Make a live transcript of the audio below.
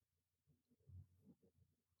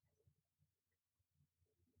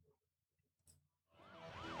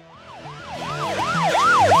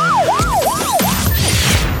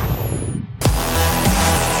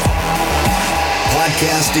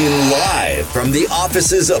Broadcasting live from the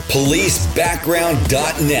offices of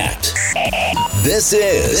policebackground.net. This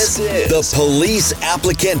is the Police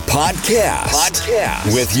Applicant Podcast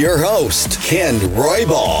with your host, Ken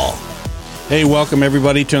Roybal. Hey, welcome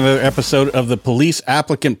everybody to another episode of the Police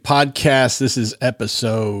Applicant Podcast. This is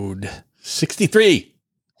episode 63.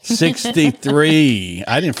 63.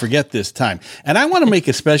 I didn't forget this time. And I want to make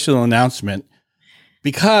a special announcement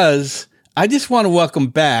because I just want to welcome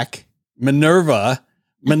back Minerva.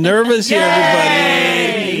 Minerva's here,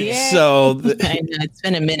 everybody. Yay. So I know it's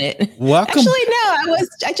been a minute. Welcome. Actually, no,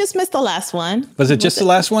 I just missed the last one. Was it just the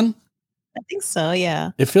last one? I think so,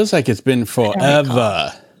 yeah. It feels like it's been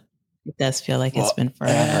forever. It does feel like it's been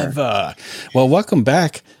forever. Well, welcome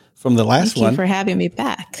back from the last one. Thank you for having me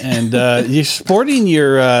back. And you're sporting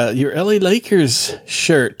your LA Lakers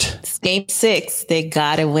shirt. It's game 6. They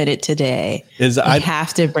got to win it today. I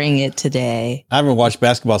have to bring it today. I haven't watched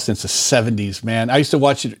basketball since the 70s, man. I used to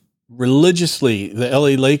watch it religiously, the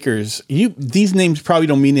LA Lakers. These names probably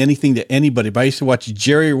don't mean anything to anybody, but I used to watch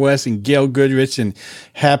Jerry West and Gail Goodrich and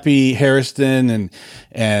Happy Harrison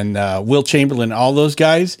and Will Chamberlain, all those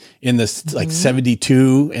guys in this like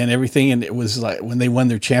 72 and everything. And it was like when they won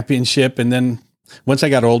their championship. And then once I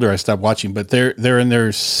got older, I stopped watching, but they're in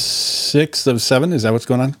their 6 of 7. Is that what's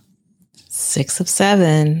going on? 6 of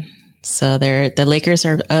 7. So the Lakers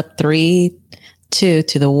are up 3-2 to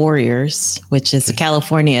the Warriors, which is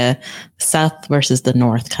California, South versus the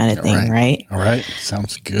North kind of thing, right? All right.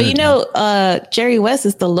 Sounds good. But Jerry West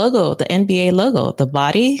is the logo, the NBA logo, the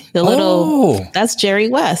body, that's Jerry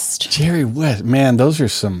West. Jerry West, man, those are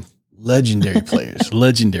some legendary players,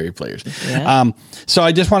 Yeah. So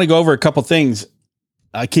I just want to go over a couple things.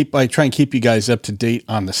 I try and keep you guys up to date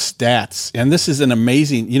on the stats. And this is an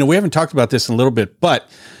amazing, we haven't talked about this in a little bit, but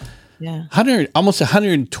almost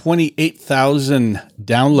 128,000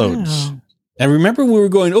 downloads. Wow. And remember we were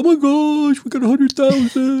going, oh my gosh, we got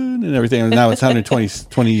 100,000 and everything. And now it's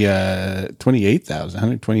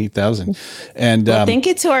 128,000. And thank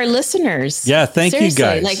you to our listeners. Yeah, thank you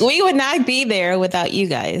guys. Like we would not be there without you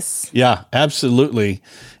guys. Yeah, absolutely.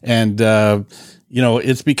 And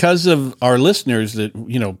it's because of our listeners that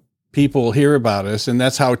people hear about us, and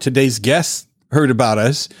that's how today's guests heard about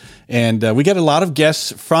us. And we get a lot of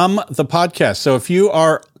guests from the podcast. So if you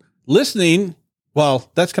are listening, well,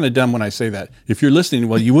 that's kind of dumb when I say that. If you're listening,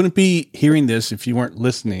 well, you wouldn't be hearing this if you weren't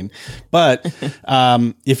listening. But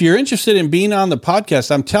if you're interested in being on the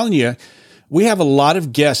podcast, I'm telling you, we have a lot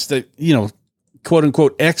of guests that, quote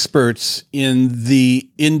unquote, experts in the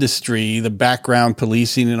industry, the background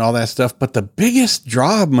policing and all that stuff. But the biggest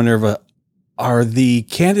draw, Minerva, are the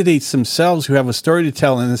candidates themselves who have a story to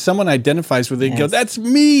tell, and then someone identifies with it and go, "That's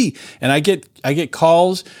me." And I get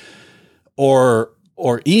calls or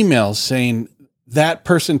emails saying that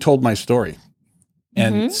person told my story,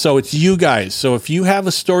 and so it's you guys. So if you have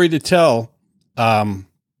a story to tell,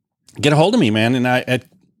 get a hold of me, man. And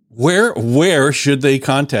where should they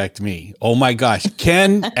contact me? Oh my gosh,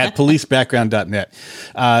 Ken at policebackground.net.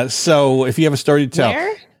 So if you have a story to tell.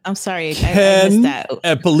 Where? I'm sorry, Ken I missed that.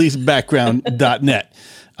 At policebackground.net.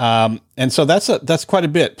 And so that's quite a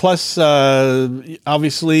bit. Plus,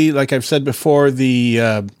 obviously, like I've said before,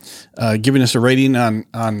 the giving us a rating on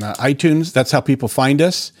iTunes. That's how people find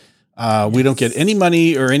us. We don't get any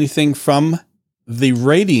money or anything from the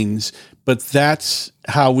ratings, but that's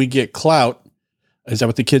how we get clout. Is that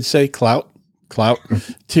what the kids say? Clout.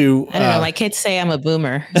 To I don't know. My kids say I'm a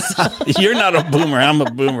boomer. So. You're not a boomer. I'm a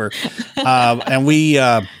boomer. And we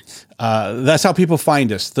that's how people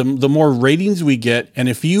find us. The more ratings we get, and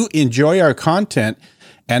if you enjoy our content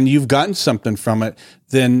and you've gotten something from it,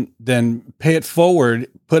 then pay it forward,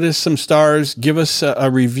 put us some stars, give us a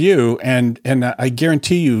review, and I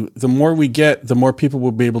guarantee you, the more we get, the more people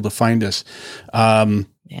will be able to find us.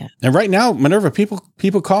 Yeah. And right now, Minerva,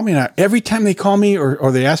 people call me, and every time they call me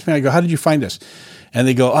or they ask me, I go, "How did you find us?" And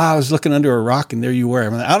they go, "I was looking under a rock, and there you were."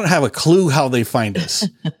 I don't have a clue how they find us.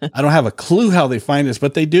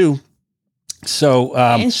 But they do. So,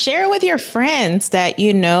 and share with your friends that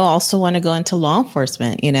also want to go into law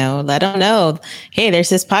enforcement. Let them know, hey, there's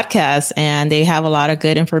this podcast, and they have a lot of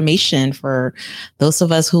good information for those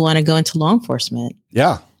of us who want to go into law enforcement.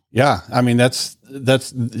 Yeah. I mean, that's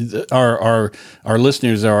our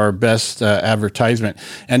listeners are our best advertisement.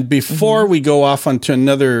 And before we go off onto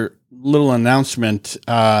another little announcement,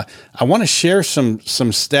 I want to share some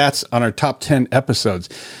stats on our top 10 episodes.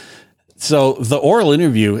 So the oral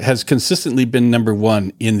interview has consistently been number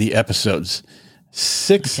 1 in the episodes.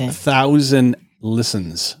 6,000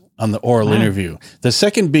 listens on the oral interview. The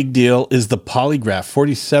second big deal is the polygraph,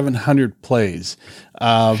 4,700 plays.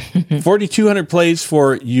 4,200 plays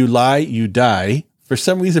for You Lie, You Die, For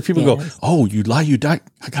some reason, people go, "Oh, you lie, you die."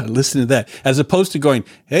 I got to listen to that, as opposed to going,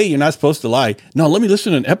 "Hey, you're not supposed to lie." No, let me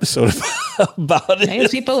listen to an episode about it. Hey,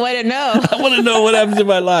 people want to know. I want to know what happens if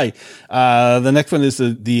I lie. The next one is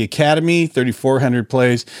the Academy, 3,400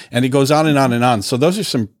 plays, and it goes on and on and on. So those are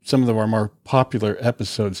some of our more popular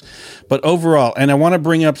episodes. But overall, and I want to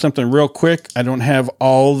bring up something real quick. I don't have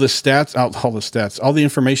all the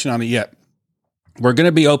information on it yet. We're going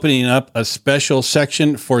to be opening up a special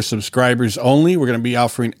section for subscribers only. We're going to be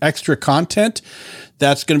offering extra content.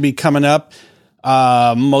 That's going to be coming up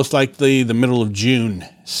most likely the middle of June.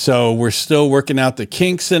 So we're still working out the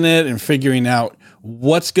kinks in it and figuring out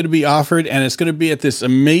what's going to be offered. And it's going to be at this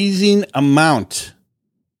amazing amount,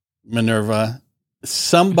 Minerva.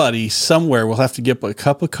 Somebody somewhere will have to get a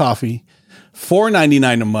cup of coffee,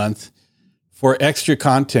 $4.99 a month for extra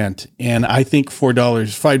content. And I think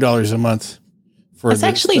 $5 a month. It's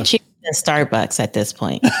actually cheaper than Starbucks at this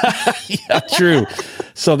point. Yeah, true.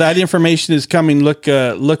 So that information is coming. Look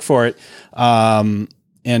for it. And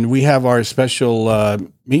we have our special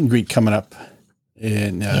meet and greet coming up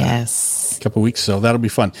in a couple of weeks. So that'll be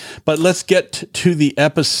fun. But let's get to the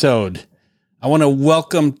episode. I want to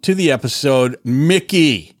welcome to the episode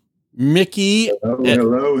Mickey. Mickey.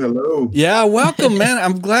 Hello. Yeah, welcome, man.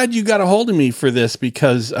 I'm glad you got a hold of me for this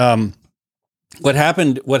because what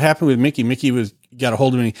happened with Mickey got a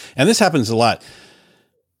hold of me, and this happens a lot.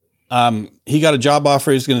 He got a job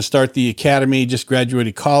offer. He's going to start the Academy, just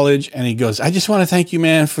graduated college. And he goes, "I just want to thank you,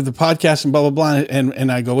 man, for the podcast and blah, blah, blah."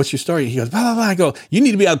 And I go, "What's your story?" He goes, "Blah, blah, blah." I go, "You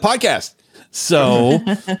need to be on the podcast." So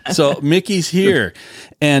Mickey's here,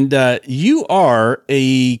 and you are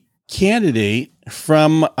a candidate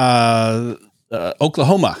from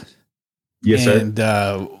Oklahoma. Yes, sir. And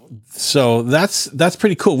so that's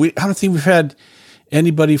pretty cool. I don't think we've had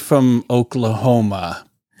anybody from Oklahoma.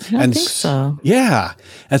 I don't think so. Yeah.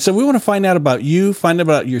 And so we want to find out about you, find out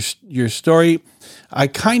about your story. I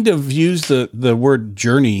kind of use the word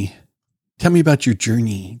journey. Tell me about your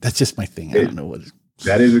journey. That's just my thing. I don't know what it is.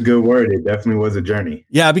 That is a good word. It definitely was a journey.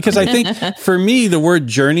 Yeah, because I think for me, the word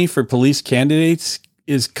journey for police candidates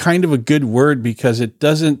is kind of a good word because it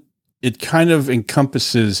kind of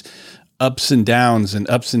encompasses ups and downs and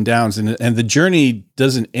the journey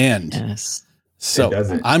doesn't end. Yes. So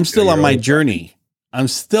I'm still on my journey.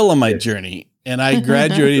 And I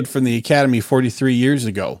graduated from the Academy 43 years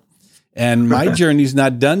ago. And my journey's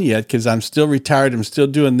not done yet because I'm still retired. I'm still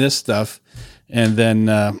doing this stuff. And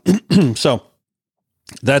then, so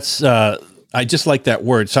that's, I just like that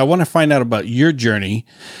word. So I want to find out about your journey.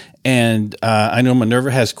 And I know Minerva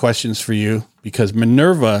has questions for you because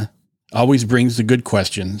Minerva always brings the good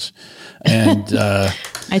questions. And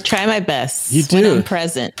I try my best. You do. When I'm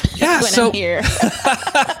present. Yeah. When I'm here.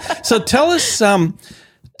 So tell us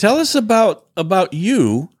about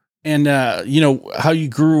you and how you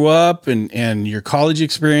grew up and your college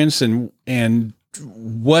experience and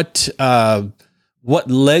what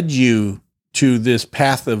led you to this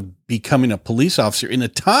path of becoming a police officer in a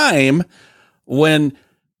time when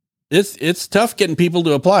it's tough getting people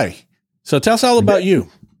to apply. So tell us all about you.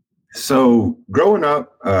 So growing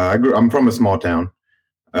up, I'm from a small town.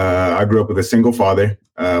 I grew up with a single father.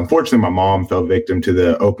 Unfortunately, my mom fell victim to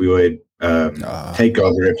the opioid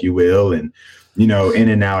takeover, if you will, and in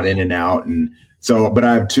and out. And so, but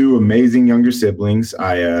I have two amazing younger siblings.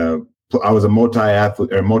 I was a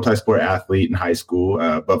multi-sport athlete in high school,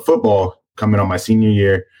 but football coming on my senior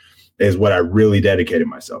year is what I really dedicated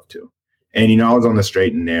myself to. And I was on the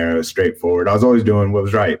straight and narrow, straightforward. I was always doing what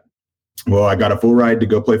was right. Well, I got a full ride to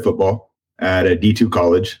go play football at a D2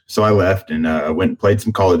 college. So I left and went and played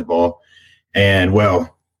some college ball and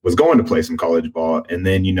was going to play some college ball. And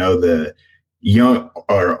then, the young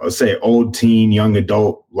or say old teen, young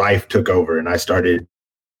adult life took over and I started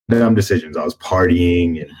dumb decisions. I was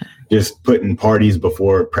partying and just putting parties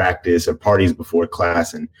before practice or parties before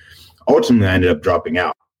class. And ultimately I ended up dropping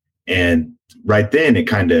out. And right then it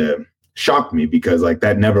kind of shocked me because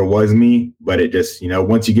that never was me, but it just,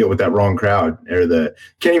 once you get with that wrong crowd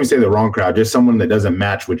can't even say the wrong crowd, just someone that doesn't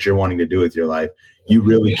match what you're wanting to do with your life, you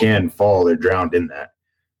really can fall or drown in that.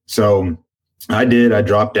 So I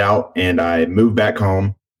dropped out and I moved back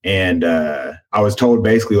home and I was told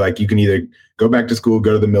basically you can either go back to school,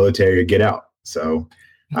 go to the military or get out. So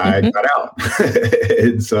I got out.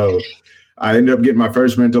 And so I ended up getting my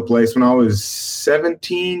first rental place when I was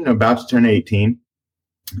 17, about to turn 18.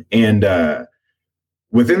 And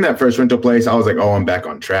within that first rental place, I was like, oh, I'm back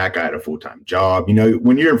on track. I had a full-time job.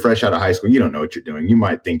 When you're fresh out of high school, you don't know what you're doing. You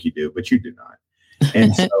might think you do, but you do not.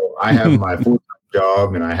 And so I have my full-time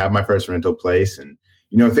job and I have my first rental place and,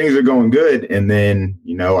 things are going good. And then,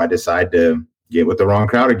 I decide to, get with the wrong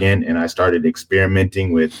crowd again. And I started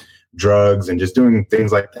experimenting with drugs and just doing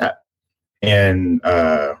things like that. And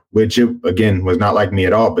which again was not like me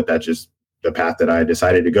at all, but that's just the path that I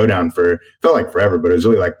decided to go down for, felt like forever, but it was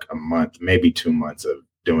really like a month, maybe 2 months of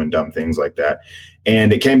doing dumb things like that.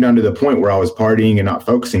 And it came down to the point where I was partying and not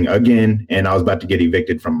focusing again. And I was about to get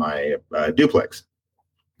evicted from my duplex.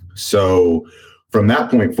 So from that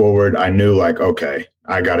point forward, I knew like, okay,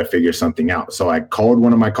 I got to figure something out. So I called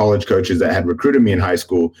one of my college coaches that had recruited me in high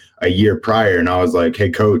school a year prior. And I was like, hey,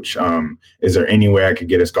 coach, is there any way I could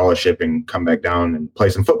get a scholarship and come back down and play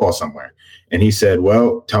some football somewhere? And he said,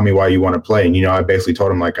 well, tell me why you want to play. And, I basically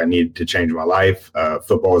told him like I needed to change my life.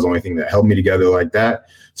 Football was the only thing that held me together like that.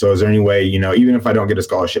 So is there any way, even if I don't get a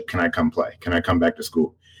scholarship, can I come play? Can I come back to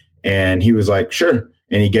school? And he was like, sure.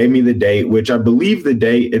 And he gave me the date, which I believe the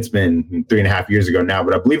date, it's been 3.5 years ago now,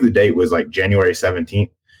 but I believe the date was like January 17th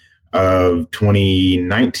of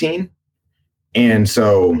 2019. And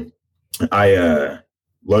so I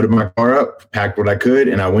loaded my car up, packed what I could,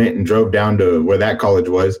 and I went and drove down to where that college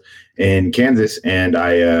was in Kansas. And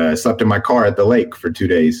I slept in my car at the lake for 2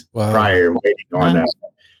 days prior, waiting on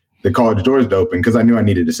the college doors to open, because I knew I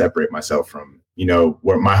needed to separate myself from,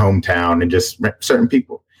 where my hometown and just certain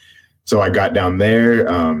people. So I got down there,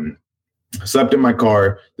 slept in my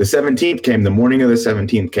car. The 17th came, the morning of the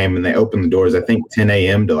 17th came, and they opened the doors, I think 10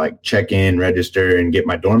 a.m. to like check in, register, and get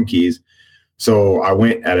my dorm keys. So I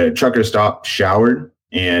went at a trucker stop, showered,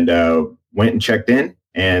 and went and checked in.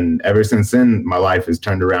 And ever since then, my life has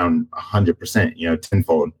turned around 100%,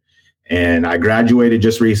 tenfold. And I graduated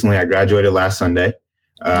just recently. I graduated last Sunday.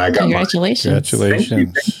 I got Congratulations.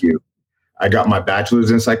 Thank you. I got my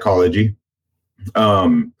bachelor's in psychology.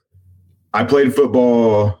 I played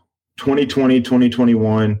football 2020,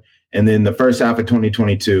 2021. And then the first half of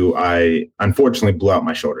 2022, I unfortunately blew out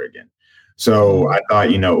my shoulder again. So I thought,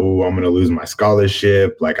 I'm going to lose my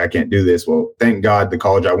scholarship. Like, I can't do this. Well, thank God the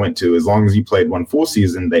college I went to, as long as you played one full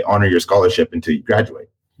season, they honor your scholarship until you graduate.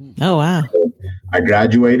 Oh, wow. So I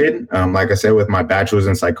graduated, like I said, with my bachelor's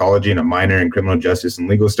in psychology and a minor in criminal justice and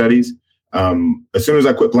legal studies. As soon as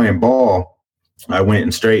I quit playing ball, I went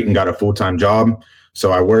and straight and got a full-time job.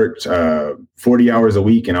 So I worked 40 hours a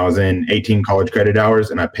week, and I was in 18 college credit hours,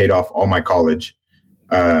 and I paid off all my college.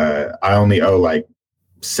 I only owe like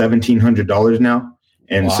 $1,700 now.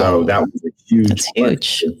 And so that was a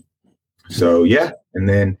huge. So, yeah. And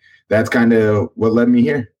then that's kind of what led me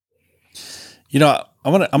here. I'm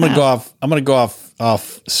gonna go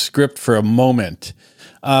off script for a moment.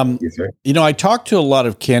 Yes, sir. I talk to a lot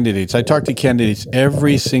of candidates. I talk to candidates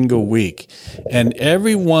every single week, and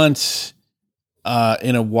every once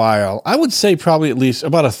in a while, I would say probably at least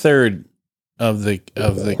about a third of the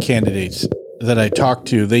candidates that I talk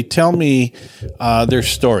to, they tell me their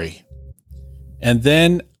story, and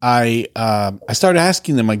then I start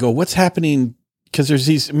asking them. I go, "What's happening?" Because there's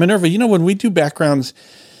these Minerva. When we do backgrounds,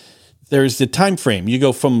 there's the time frame. You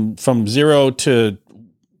go from 0 to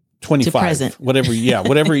 25, whatever. Yeah,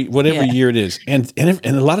 whatever year it is. And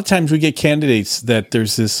a lot of times we get candidates that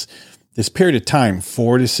there's this period of time,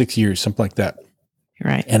 4 to 6 years, something like that.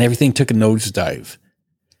 Right. And everything took a nosedive.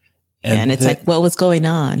 And it's like, what was going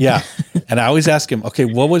on? Yeah. And I always ask them, okay,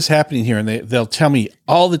 what was happening here? And they'll tell me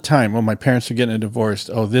all the time, my parents are getting divorced.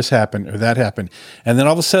 Oh, this happened or that happened. And then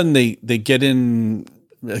all of a sudden they get in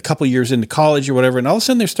a couple of years into college or whatever. And all of a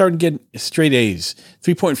sudden they're starting to get straight A's,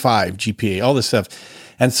 3.5 GPA, all this stuff.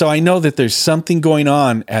 And so I know that there's something going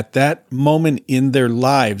on at that moment in their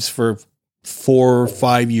lives for 4 or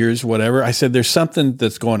 5 years, whatever. I said, there's something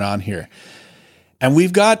that's going on here. And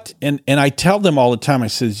we've got, and I tell them all the time, I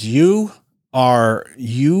says, you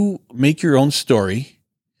make your own story.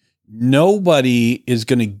 Nobody is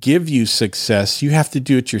going to give you success. You have to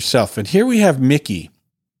do it yourself. And here we have Mickey.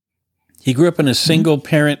 He grew up in a single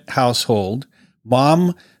parent household.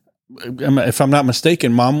 Mom, if I'm not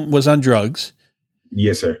mistaken, mom was on drugs.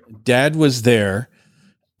 Yes, sir. Dad was there.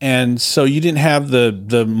 And so you didn't have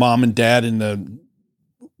the mom and dad in the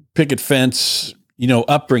picket fence,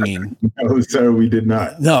 upbringing. No, sir, we did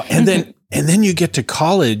not. No, and then you get to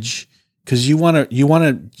college because you want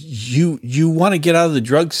to get out of the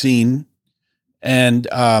drug scene, and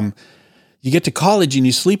you get to college and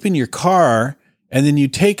you sleep in your car, and then you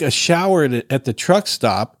take a shower at the truck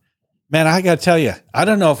stop. Man, I got to tell you, I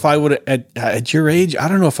don't know if I would have at your age. I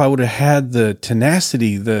don't know if I would have had the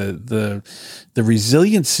tenacity, the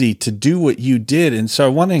resiliency to do what you did. And so I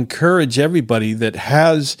want to encourage everybody that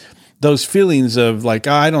has those feelings of like,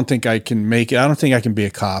 oh, I don't think I can make it. I don't think I can be a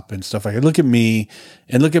cop and stuff like that. Look at me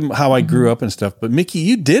and look at how I grew up and stuff. But Mickey,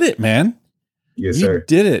 you did it, man. Yes, sir. You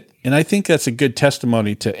did it. And I think that's a good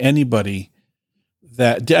testimony to anybody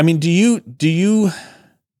that, I mean, do you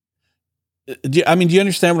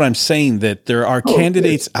understand what I'm saying? That there are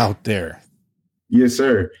candidates out there. Yes,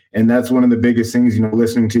 sir. And that's one of the biggest things,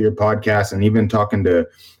 listening to your podcast and even talking to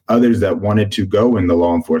others that wanted to go in the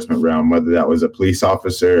law enforcement realm, whether that was a police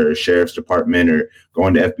officer or a sheriff's department or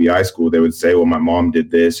going to FBI school, they would say, well, my mom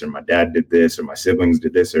did this, or my dad did this, or my siblings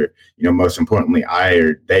did this, or, most importantly, I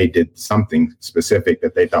or they did something specific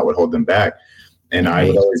that they thought would hold them back. And I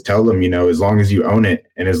would always tell them, as long as you own it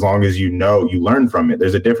and as long as you learn from it,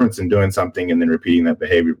 there's a difference in doing something and then repeating that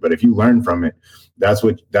behavior. But if you learn from it, that's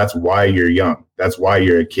why you're young. That's why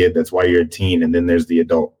you're a kid. That's why you're a teen. And then there's the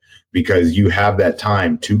adult, because you have that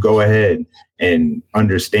time to go ahead and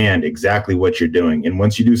understand exactly what you're doing. And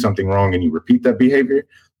once you do something wrong and you repeat that behavior,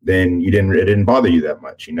 then it didn't bother you that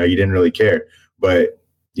much. You didn't really care. But,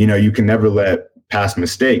 you can never let past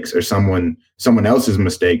mistakes or someone else's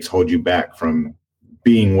mistakes hold you back from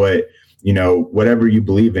being whatever you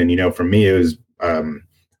believe in. For me, it was,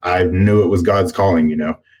 I knew it was God's calling,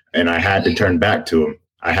 and I had to turn back to him.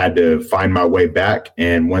 I had to find my way back.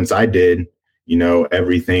 And once I did,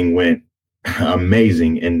 everything went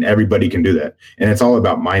amazing, and everybody can do that. And it's all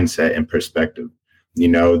about mindset and perspective.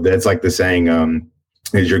 That's like the saying,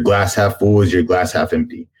 is your glass half full? Is your glass half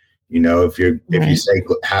empty? If you say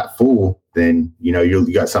half full, then,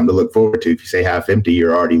 you got something to look forward to. If you say half empty,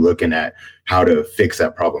 you're already looking at how to fix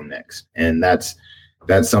that problem next. And that's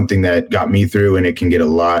something that got me through, and it can get a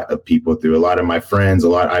lot of people through. A lot of my friends,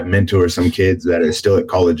 I mentor some kids that are still at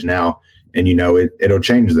college now, and, it'll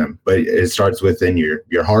change them, but it starts within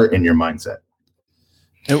your heart and your mindset.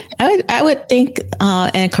 I would think,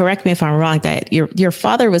 and correct me if I'm wrong, that your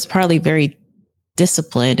father was probably very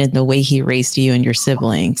disciplined in the way he raised you and your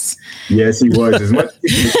siblings. Yes, he was. As much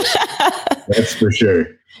that's for sure.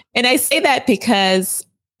 And I say that because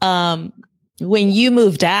when you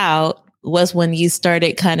moved out was when you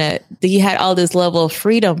started you had all this level of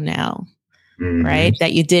freedom now, right?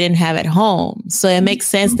 That you didn't have at home. So it makes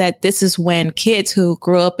sense that this is when kids who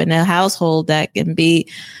grew up in a household that can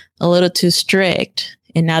be a little too strict,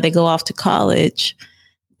 and now they go off to college,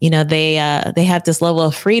 they have this level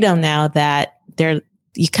of freedom now that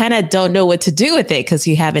you kind of don't know what to do with it because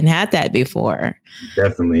you haven't had that before.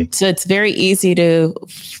 Definitely. So it's very easy to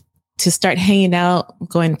start hanging out,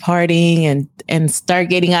 going partying, and start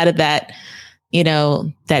getting out of that,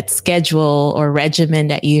 that schedule or regimen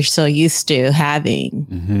that you're so used to having.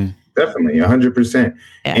 Mm-hmm. Definitely, 100%.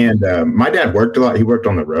 Yeah. And my dad worked a lot. He worked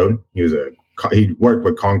on the road. He worked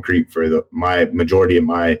with concrete for my majority of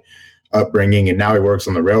my upbringing, and now he works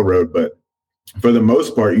on the railroad. But for the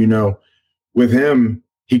most part, with him,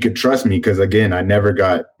 he could trust me because, again, I never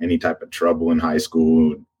got any type of trouble in high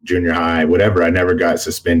school, junior high, whatever. I never got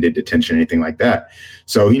suspended, detention, anything like that.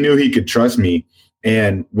 So he knew he could trust me.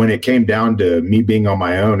 And when it came down to me being on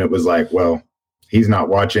my own, it was like, well, he's not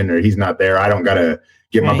watching or he's not there. I don't got to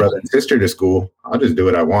get my brother and sister to school. I'll just do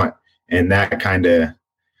what I want. And that kind of,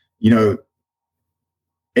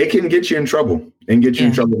 it can get you in trouble and get you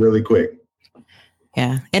in trouble really quick.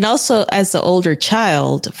 Yeah. And also, as an older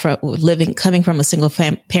child coming from a single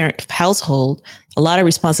parent household, a lot of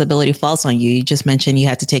responsibility falls on you. You just mentioned you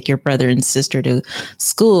had to take your brother and sister to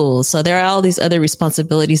school. So there are all these other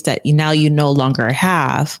responsibilities that you no longer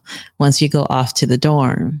have once you go off to the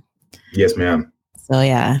dorm. Yes, ma'am. So,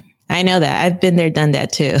 yeah, I know that. I've been there, done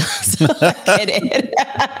that too. So I get it.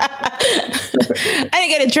 I didn't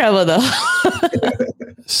get in trouble though.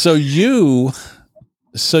 So you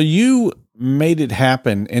made it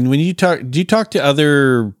happen. And when do you talk to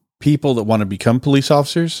other people that want to become police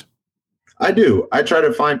officers? I do. I try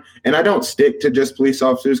to find, and I don't stick to just police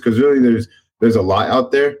officers because really there's a lot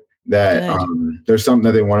out there that there's something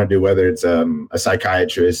that they want to do, whether it's a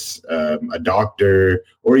psychiatrist, a doctor,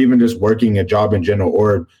 or even just working a job in general,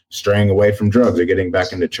 or straying away from drugs or getting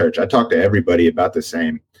back into church. I talk to everybody about the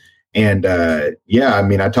same. And I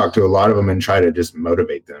talk to a lot of them and try to just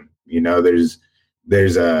motivate them. There's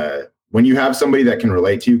when you have somebody that can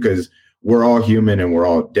relate to you, because we're all human and we're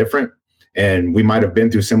all different. And we might have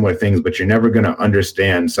been through similar things, but you're never going to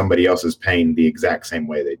understand somebody else's pain the exact same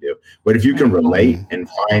way they do. But if you can relate and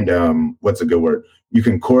find, what's a good word? You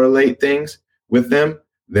can correlate things with them,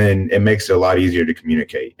 then it makes it a lot easier to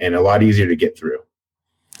communicate and a lot easier to get through.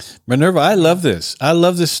 Minerva, I love this. I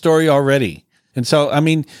love this story already. And so, I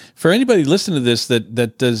mean, for anybody listening to this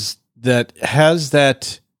that has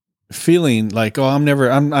that feeling like, oh, I'm never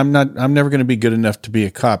going to be good enough to be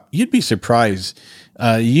a cop, you'd be surprised.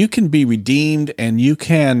 You can be redeemed and you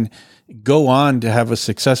can go on to have a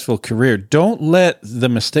successful career. Don't let the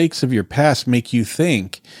mistakes of your past make you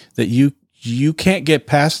think that you you can't get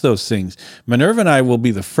past those things. Minerva and I will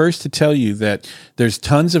be the first to tell you that there's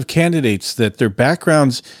tons of candidates that their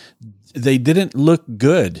backgrounds, they didn't look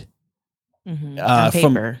good. On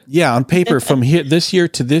paper. On paper from here, this year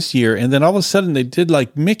to this year. And then all of a sudden they did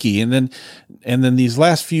like Mickey. And then these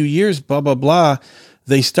last few years, blah, blah, blah,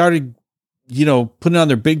 they started, putting on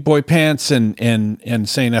their big boy pants and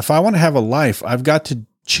saying, if I want to have a life, I've got to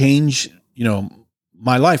change,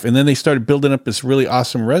 my life. And then they started building up this really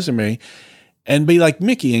awesome resume and be like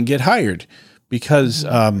Mickey and get hired because,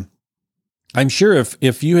 I'm sure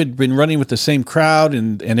if you had been running with the same crowd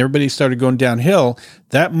and everybody started going downhill,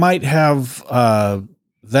 that might have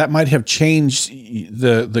changed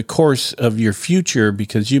the course of your future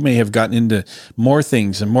because you may have gotten into more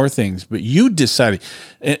things and more things. But you decided.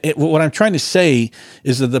 What I'm trying to say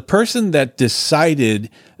is that the person that decided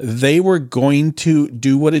they were going to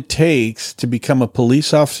do what it takes to become a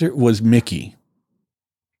police officer was Mickey.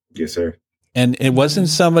 Yes, sir. And it wasn't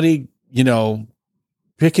somebody,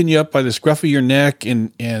 picking you up by the scruff of your neck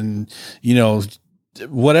and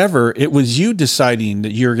whatever. It was you deciding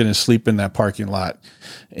that you're going to sleep in that parking lot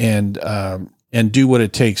and do what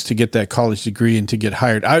it takes to get that college degree and to get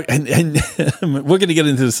hired. And we're going to get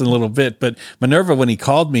into this in a little bit, but Minerva, when he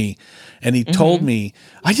called me and he told me,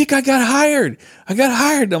 I think I got hired.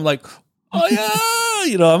 And I'm like, oh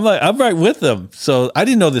yeah, I'm right with them. So I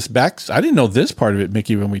didn't know this part of it,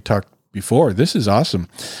 Mickey, when we talked before. This is awesome.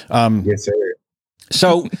 Yes, sir.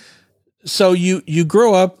 So you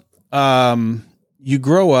grow up, and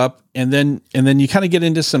then you kind of get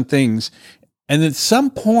into some things, and at some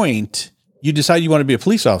point you decide you want to be a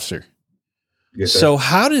police officer. Yes, sir. So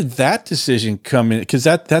how did that decision come in? Because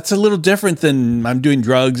that's a little different than I'm doing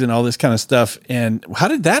drugs and all this kind of stuff. And how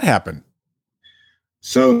did that happen?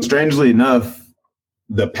 So strangely enough,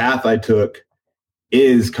 the path I took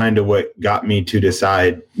is kind of what got me to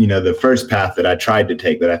decide, the first path that I tried to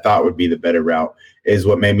take that I thought would be the better route is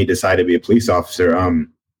what made me decide to be a police officer.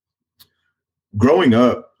 Growing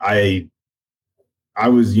up, I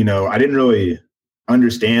was, I didn't really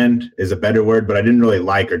understand is a better word, but I didn't really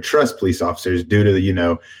like or trust police officers due to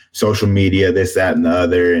the, social media, this, that, and the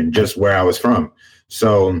other, and just where I was from.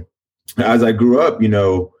 So as I grew up,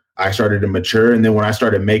 I started to mature. And then when I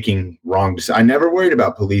started making wrong decisions, I never worried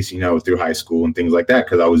about police, through high school and things like that,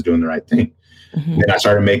 because I was doing the right thing. Then I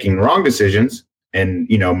started making wrong decisions. And,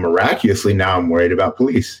 miraculously now I'm worried about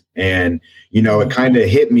police. And, it kind of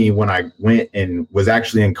hit me when I went and was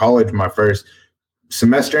actually in college, my first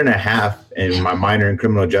semester and a half in my minor in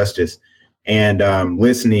criminal justice and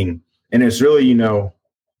listening. And it's really,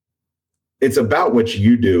 it's about what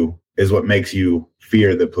you do is what makes you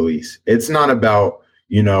fear the police. It's not about,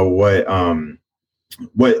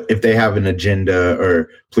 what if they have an agenda or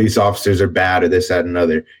police officers are bad or this, that, and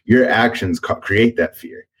other. Your actions create that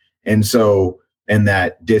fear. And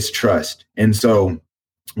that distrust. And so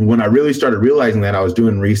when I really started realizing that, I was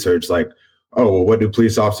doing research like, oh, well, what do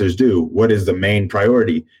police officers do? What is the main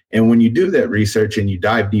priority? And when you do that research and you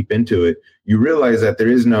dive deep into it, you realize that there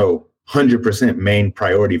is no 100% main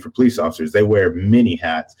priority for police officers. They wear many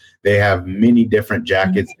hats. They have many different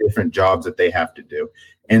jackets, different jobs that they have to do.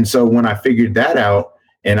 And so when I figured that out,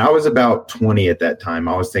 and I was about 20 at that time,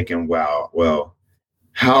 I was thinking, wow, well,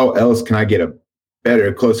 how else can I get a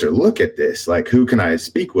better, closer look at this? Like, who can I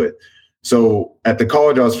speak with? So at the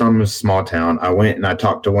college I was from, a small town, I went and I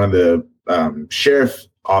talked to one of the sheriff's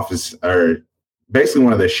office, or basically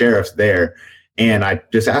one of the sheriffs there. And I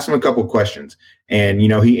just asked him a couple of questions. And,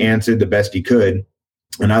 he answered the best he could.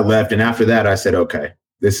 And I left. And after that, I said, okay,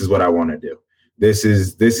 this is what I want to do. This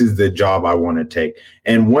is the job I want to take.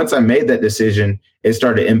 And once I made that decision, it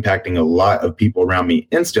started impacting a lot of people around me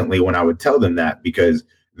instantly when I would tell them that, because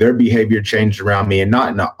their behavior changed around me, and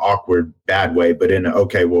not in an awkward, bad way, but in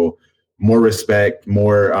more respect,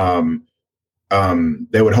 more,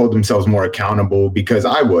 they would hold themselves more accountable because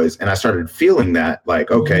I was, and I started feeling that like,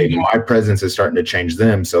 okay, my presence is starting to change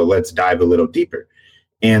them. So let's dive a little deeper.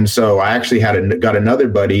 And so I actually got another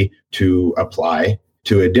buddy to apply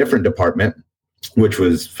to a different department, which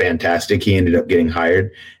was fantastic. He ended up getting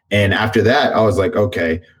hired. And after that, I was like,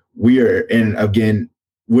 okay, we're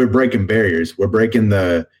breaking barriers. We're breaking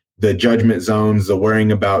the judgment zones, the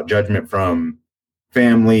worrying about judgment from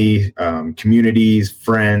family, communities,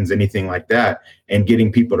 friends, anything like that, and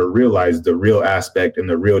getting people to realize the real aspect and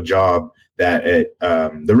the real job that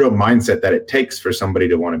the real mindset that it takes for somebody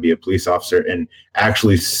to want to be a police officer and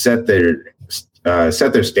actually set their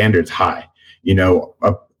standards high.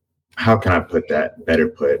 How can I put that better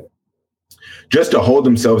put? Just to hold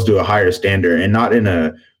themselves to a higher standard, and not in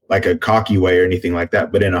a cocky way or anything like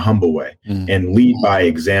that, but in a humble way, and lead by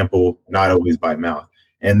example, not always by mouth.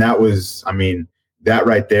 And that was, I mean, that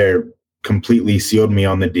right there completely sealed me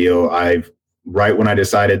on the deal. Right when I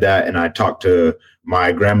decided that, and I talked to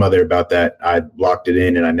my grandmother about that, I locked it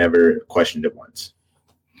in and I never questioned it once.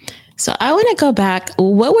 So I want to go back.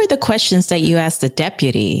 What were the questions that you asked the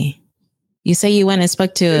deputy? You say you went and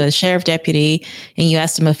spoke to a sheriff deputy and you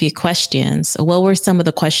asked him a few questions. What were some of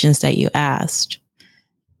the questions that you asked?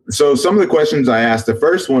 So some of the questions I asked, the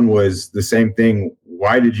first one was the same thing.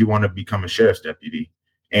 Why did you want to become a sheriff's deputy?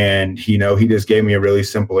 And, he just gave me a really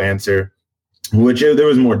simple answer, which there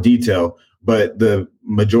was more detail, but the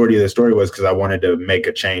majority of the story was because I wanted to make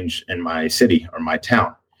a change in my city or my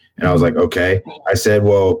town. And I was like, okay. I said,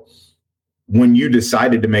 well, when you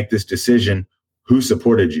decided to make this decision, who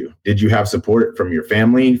supported you? Did you have support from your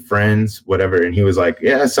family, friends, whatever? And he was like,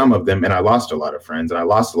 yeah, some of them. And I lost a lot of friends and I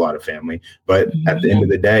lost a lot of family. But at the end of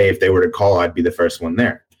the day, if they were to call, I'd be the first one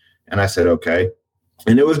there. And I said, okay.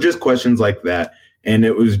 And it was just questions like that. And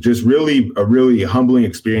it was just a really humbling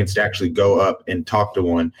experience to actually go up and talk to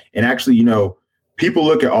one. And actually, people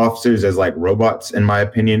look at officers as like robots, in my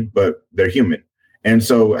opinion, but they're human. And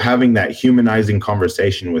so having that humanizing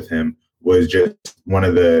conversation with him was just one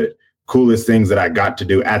of the coolest things that I got to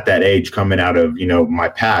do at that age, coming out of, my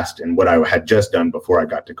past and what I had just done before I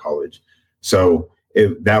got to college. So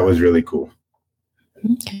that was really cool.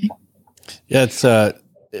 Okay. Yeah,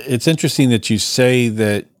 it's interesting that you say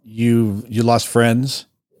that you lost friends.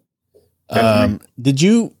 Did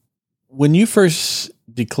you, when you first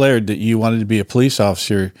declared that you wanted to be a police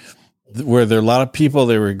officer, were there a lot of people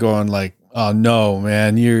that were going like, oh no,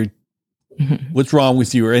 man, what's wrong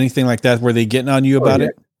with you or anything like that? Were they getting on you about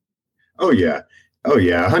it? Oh yeah.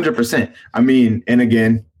 100%. I mean, and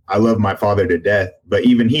again, I love my father to death, but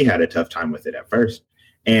even he had a tough time with it at first.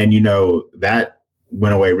 And, that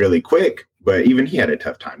went away really quick, but even he had a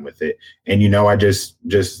tough time with it. And, I just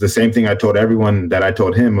the same thing I told everyone that I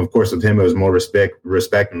told him. Of course, with him, it was more respect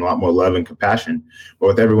and a lot more love and compassion. But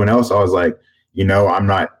with everyone else, I was like,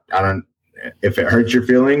 if it hurts your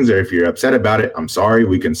feelings or if you're upset about it, I'm sorry.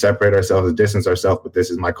 We can separate ourselves and distance ourselves, but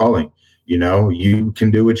this is my calling. You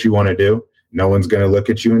can do what you want to do. No one's going to look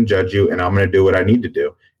at you and judge you. And I'm going to do what I need to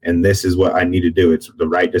do. And this is what I need to do. It's the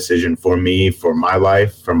right decision for me, for my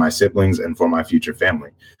life, for my siblings, and for my future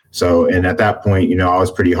family. So, and at that point, I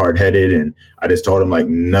was pretty hard headed and I just told him like,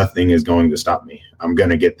 nothing is going to stop me. I'm going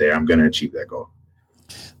to get there. I'm going to achieve that goal.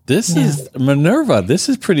 This is Minerva. This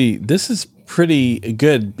is pretty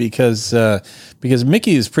good because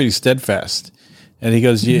Mickey is pretty steadfast. And he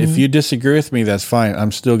goes, if you disagree with me, that's fine.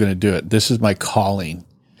 I'm still going to do it. This is my calling.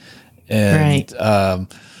 And, right.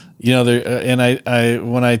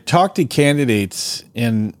 When I talk to candidates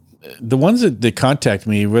and the ones that contact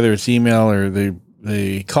me, whether it's email or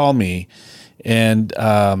they call me and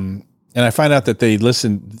I find out that they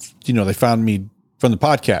listen, they found me from the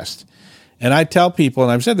podcast. And I tell people,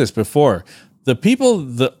 and I've said this before,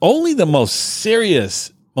 only the most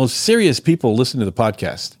serious people listen to the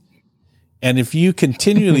podcast. And if you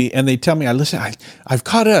continually, and they tell me, I've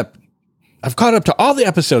caught up to all the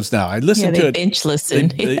episodes now. I listen to it. Binge listen.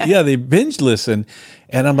 They binge listen.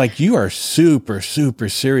 And I'm like, you are super, super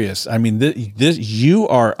serious. I mean, this you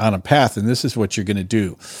are on a path and this is what you're going to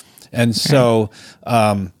do. And so,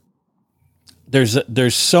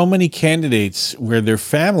 there's so many candidates where their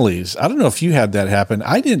families, I don't know if you had that happen.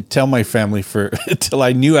 I didn't tell my family until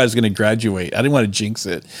I knew I was going to graduate. I didn't want to jinx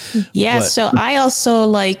it. Yeah. So I also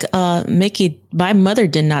Mickey, my mother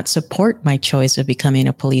did not support my choice of becoming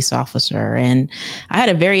a police officer. And I had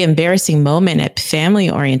a very embarrassing moment at family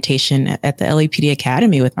orientation at the LAPD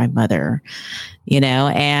Academy with my mother,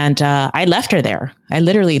 and I left her there. I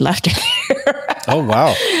literally left her there. Oh,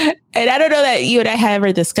 wow. And I don't know that you and I have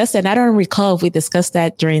ever discussed that. I don't recall if we discussed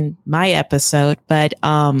that during my episode, but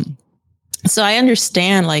so I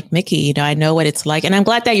understand, like Mickey, I know what it's like. And I'm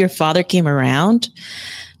glad that your father came around.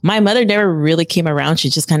 My mother never really came around. She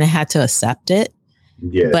just kind of had to accept it.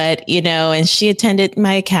 Yeah. But, and she attended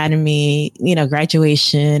my academy,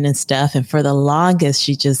 graduation and stuff. And for the longest,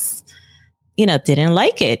 she just, didn't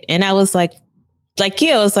like it. And I was like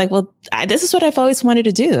you, I was like, well, this is what I've always wanted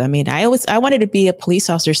to do. I mean, I wanted to be a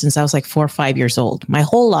police officer since I was like 4 or 5 years old. My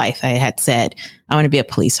whole life I had said, I want to be a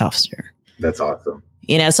police officer. That's awesome.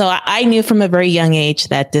 So I knew from a very young age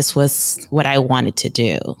that this was what I wanted to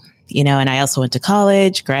do, and I also went to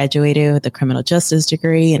college, graduated with a criminal justice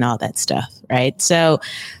degree and all that stuff. Right. So,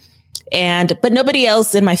 but nobody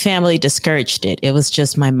else in my family discouraged it. It was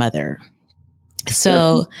just my mother.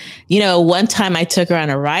 So, one time I took her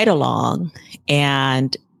on a ride along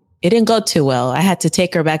and it didn't go too well. I had to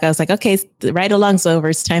take her back. I was like, okay, ride along's over.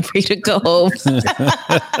 It's time for you to go home.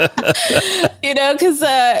 Because,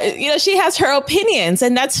 she has her opinions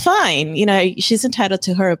and that's fine. She's entitled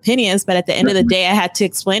to her opinions. But at the end of the day, I had to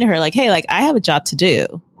explain to her like, hey, like I have a job to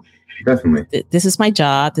do. Definitely. This is my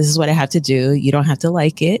job. This is what I have to do. You don't have to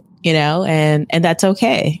like it, and that's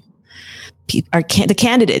okay. The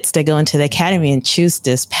candidates that go into the academy and choose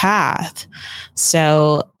this path.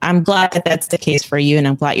 So I'm glad that that's the case for you. And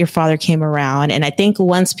I'm glad your father came around. And I think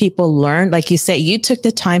once people learn, like you said, you took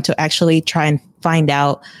the time to actually try and find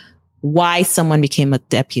out why someone became a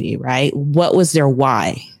deputy, right? What was their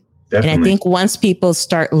why? Definitely. And I think once people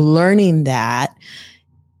start learning that,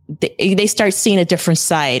 they start seeing a different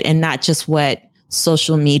side and not just what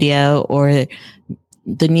social media or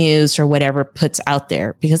the news or whatever puts out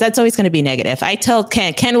there, because that's always going to be negative. I tell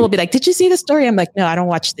Ken will be like, did you see the story? I'm like, no, I don't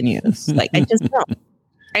watch the news. Like, I just don't.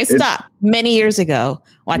 I stopped many years ago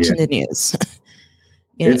watching the news.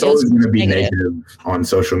 It's always going to be negative on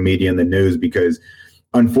social media and the news, because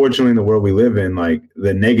unfortunately in the world we live in, like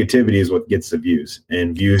the negativity is what gets the views,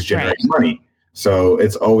 and views generate money. So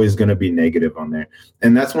it's always going to be negative on there.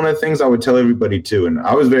 And that's one of the things I would tell everybody too. And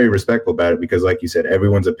I was very respectful about it, because like you said,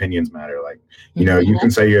 everyone's opinions matter. Like, you can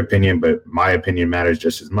say your opinion, but my opinion matters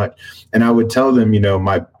just as much. And I would tell them, and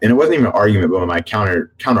it wasn't even an argument, but my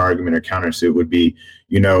counter argument or countersuit would be,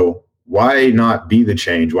 why not be the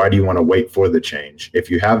change? Why do you want to wait for the change? If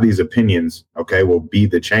you have these opinions, okay, well, be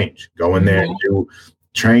the change. Go in there and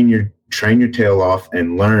train your tail off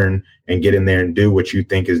and learn and get in there and do what you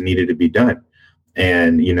think is needed to be done.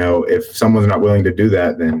 And, if someone's not willing to do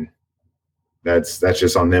that, then that's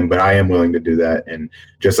just on them. But I am willing to do that. And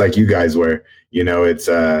just like you guys were, it's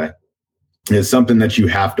something that you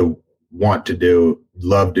have to want to do,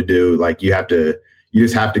 love to do. Like you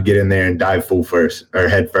just have to get in there and dive head first,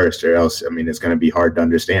 or else, it's going to be hard to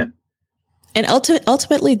understand. And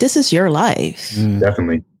ultimately, this is your life.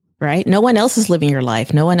 Definitely. Right? No one else is living your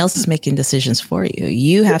life. No one else is making decisions for you.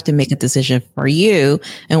 You have to make a decision for you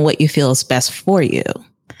and what you feel is best for you.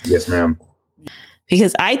 Yes, ma'am.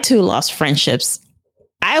 Because I too lost friendships.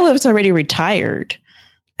 I was already retired.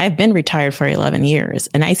 I've been retired for 11 years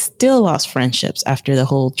and I still lost friendships after the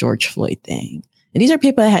whole George Floyd thing. And these are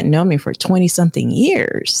people that had known me for 20 something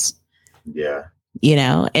years. Yeah.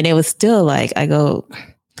 And it was still like, I go,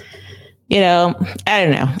 I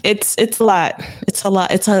don't know. It's a lot.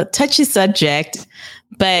 It's a touchy subject,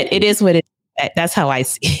 but it is what it is. That's how I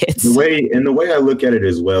see it. The way I look at it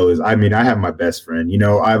as well is, I have my best friend.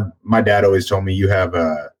 My dad always told me you have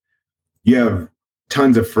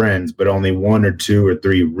tons of friends, but only 1 or 2 or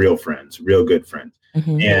 3 real friends, real good friends.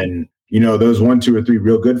 Mm-hmm. And those 1, 2, or 3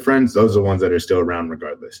 real good friends, those are the ones that are still around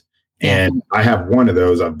regardless. Yeah. And I have one of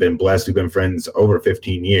those. I've been blessed. We've been friends over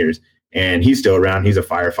 15 years, and he's still around. He's a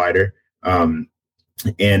firefighter.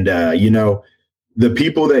 The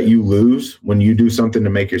people that you lose when you do something to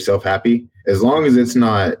make yourself happy, as long as it's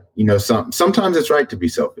not, sometimes it's right to be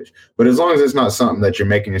selfish, but as long as it's not something that you're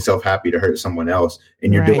making yourself happy to hurt someone else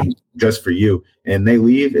and you're doing just for you, and they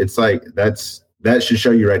leave, it's like, that should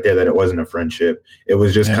show you right there that it wasn't a friendship. It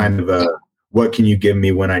was just kind of a, what can you give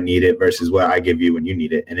me when I need it versus what I give you when you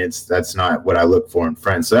need it. And that's not what I look for in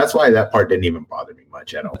friends. So that's why that part didn't even bother me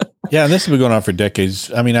much at all. Yeah. And this has been going on for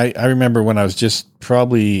decades. I remember when I was just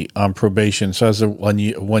probably on probation. So I was a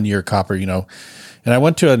one year copper, and I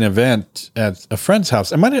went to an event at a friend's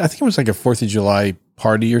house. I think it was like a 4th of July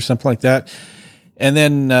party or something like that. And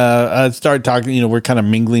then, I started talking, we're kind of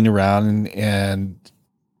mingling around and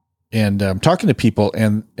talking to people,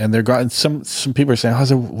 and they're going. Some people are saying, "I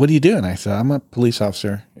said, what do you do?" And I said, "I'm a police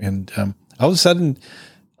officer." And all of a sudden,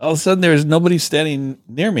 there's nobody standing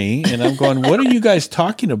near me, and I'm going, "What are you guys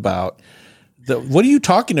talking about? What are you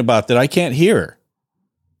talking about that I can't hear?"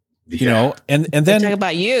 And then talk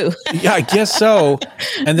about you. Yeah, I guess so.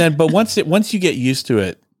 And then, but once you get used to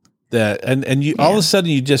it, and you all of a sudden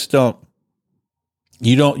you just don't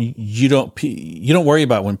worry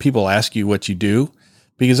about when people ask you what you do.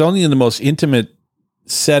 Because only in the most intimate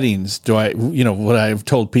settings do I, what I've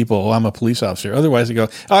told people, I'm a police officer. Otherwise I go,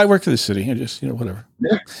 I work for the city. I just, whatever.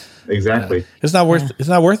 Yeah, exactly. It's not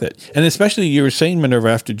worth it. And especially you were saying, Minerva,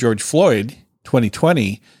 after George Floyd,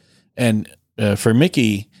 2020, and for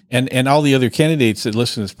Mickey and all the other candidates that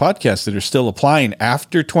listen to this podcast that are still applying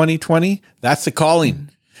after 2020, that's the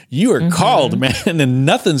calling. You are called, man, and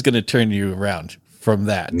nothing's going to turn you around from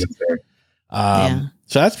that.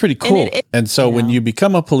 So that's pretty cool. And so when you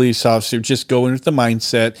become a police officer, just go in with the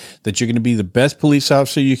mindset that you're going to be the best police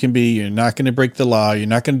officer you can be. You're not going to break the law. You're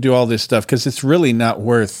not going to do all this stuff because it's really not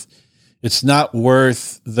worth. It's not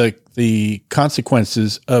worth the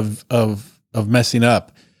consequences of messing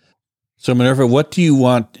up. So Minerva, what do you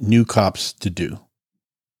want new cops to do?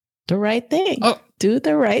 The right thing. Oh. Do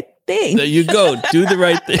the right thing. There you go. Do the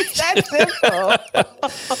right thing. That's simple.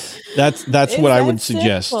 That's what I would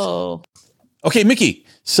suggest. Simple. Okay, Mickey.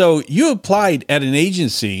 So you applied at an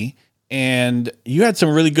agency and you had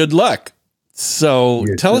some really good luck. So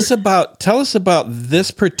tell us about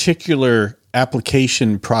this particular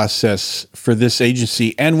application process for this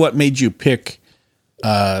agency and what made you pick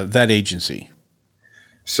that agency.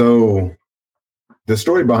 So the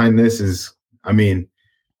story behind this is,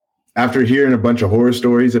 after hearing a bunch of horror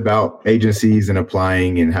stories about agencies and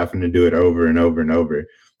applying and having to do it over and over and over,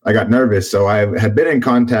 I got nervous. So I had been in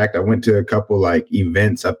contact. I went to a couple like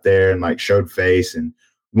events up there and like showed face and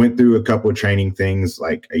went through a couple of training things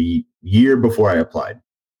like a year before I applied.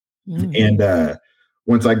 Mm-hmm. And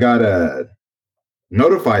once I got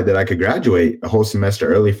notified that I could graduate a whole semester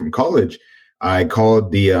early from college, I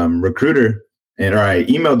called the recruiter or I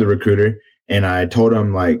emailed the recruiter. And I told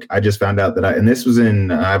him, like, I just found out that and this was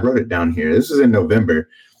I wrote it down here. This was in November.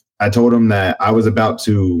 I told him that I was about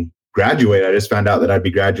to graduate. I just found out that I'd be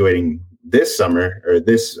graduating this summer or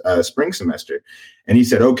this spring semester. And he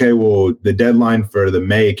said, okay, well, the deadline for the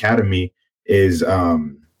May Academy is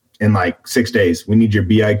in like 6 days. We need your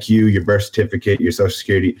BIQ, your birth certificate, your social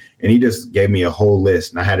security. And he just gave me a whole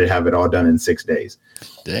list and I had to have it all done in 6 days.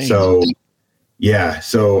 Dang. So, yeah.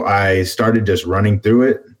 So I started just running through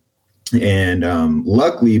it. And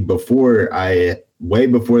luckily, way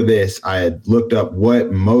before this, I had looked up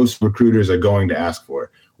what most recruiters are going to ask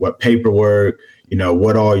for, what paperwork,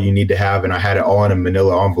 what all you need to have. And I had it all in a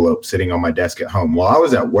manila envelope sitting on my desk at home. Well, I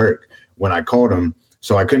was at work when I called him,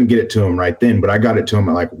 so I couldn't get it to him right then, but I got it to him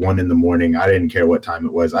at like 1 a.m. I didn't care what time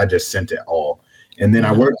it was. I just sent it all. And then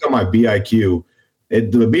I worked on my BIQ. The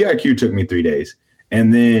BIQ took me 3 days.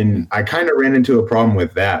 And then I kind of ran into a problem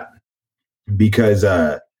with that because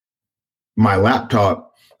my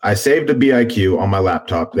laptop, I saved a BIQ on my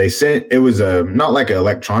laptop. They sent, it was not like an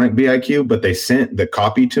electronic BIQ, but they sent the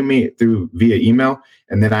copy to me via email.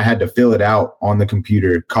 And then I had to fill it out on the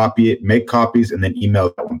computer, copy it, make copies, and then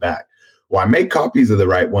email that one back. Well, I made copies of the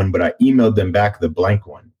right one, but I emailed them back the blank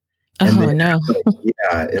one. And then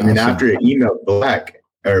after it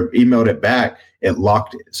emailed it back, it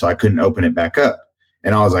locked it. So I couldn't open it back up.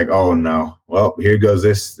 And I was like, oh no, well, here goes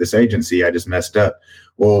this agency. I just messed up.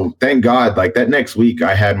 Well, thank God, like that next week,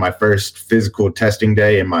 I had my first physical testing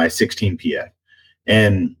day in my 16 PF.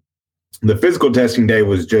 And the physical testing day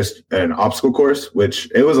was just an obstacle course,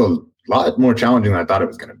 which it was a lot more challenging than I thought it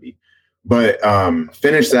was going to be. But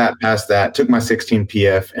finished that, passed that, took my 16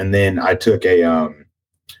 PF, and then I took I have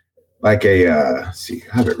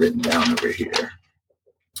it written down over here.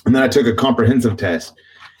 And then I took a comprehensive test.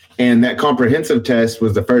 And that comprehensive test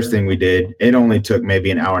was the first thing we did. It only took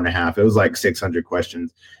maybe an hour and a half. It was like 600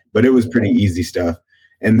 questions, but it was pretty easy stuff.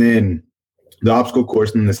 And then the obstacle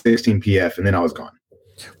course and the 16 PF, and then I was gone.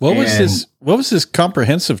 What was this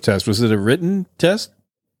comprehensive test? Was it a written test?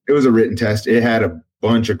 It was a written test. It had a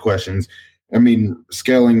bunch of questions.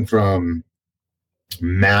 Scaling from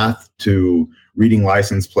math to reading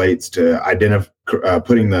license plates to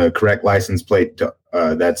putting the correct license plate to,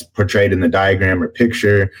 that's portrayed in the diagram or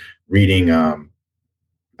picture, reading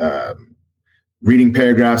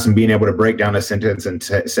paragraphs and being able to break down a sentence and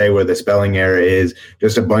say where the spelling error is,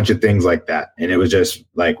 just a bunch of things like that. And it was just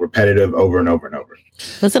like repetitive over and over and over.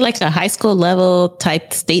 Was it like a high school level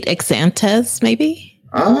type state exam test, maybe?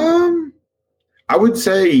 I would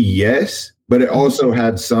say yes, but it also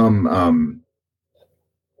had some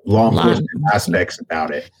law enforcement aspects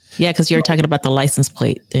about it. Yeah, because you're talking about the license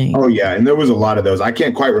plate thing. Oh, yeah. And there was a lot of those. I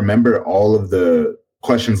can't quite remember all of the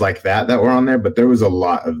questions like that were on there, but there was a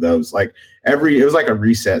lot of those. Like it was like a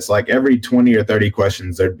reset. So like every 20 or 30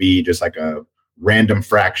 questions, there'd be just like a random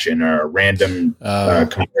fraction or a random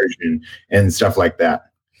conversion and stuff like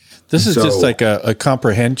that. This is just like a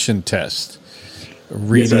comprehension test.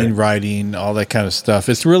 Reading, yes, writing, all that kind of stuff.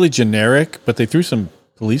 It's really generic, but they threw some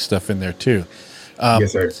police stuff in there too.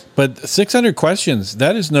 Yes, sir. But 600 questions,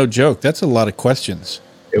 that is no joke. That's a lot of questions.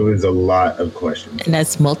 It was a lot of questions. And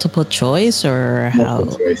that's multiple choice or how?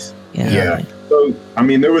 Multiple choice. Yeah. So,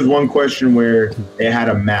 there was one question where it had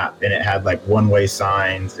a map and it had like one-way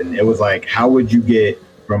signs. And it was like, how would you get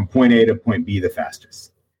from point A to point B the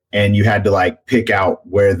fastest? And you had to like pick out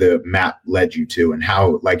where the map led you to and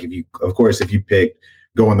how, like, if you picked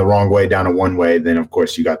going the wrong way down a one way, then of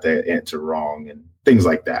course you got the answer wrong and things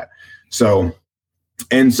like that. So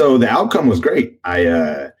the outcome was great.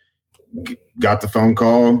 I got the phone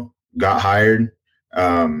call, got hired,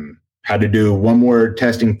 had to do one more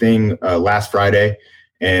testing thing last Friday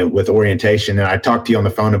and with orientation. And I talked to you on the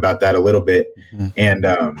phone about that a little bit. Mm-hmm.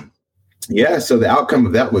 And Yeah, so the outcome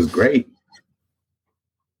of that was great.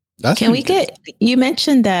 You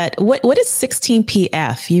mentioned that, what is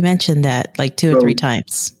 16PF? You mentioned that like 2 or 3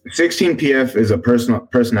 times. 16PF is a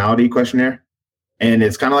personality questionnaire, and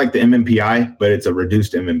it's kind of like the MMPI, but it's a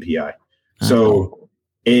reduced MMPI. So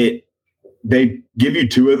they give you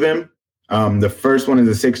 2 of them. The first one is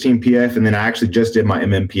a 16PF, and then I actually just did my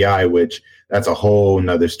MMPI, which that's a whole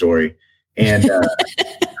nother story. And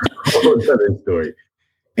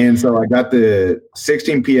And so I got the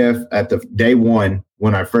 16PF at the day 1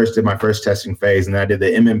 when I first did my first testing phase, and I did the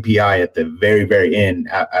MMPI at the very, very end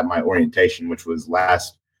at my orientation, which was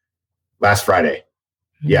last Friday.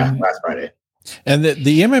 Yeah, last Friday. And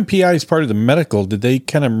the MMPI is part of the medical. Did they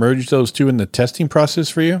kind of merge those 2 in the testing process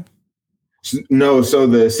for you? No, so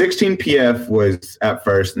the 16PF was at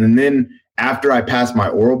first, and then after I passed my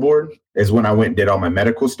oral board is when I went and did all my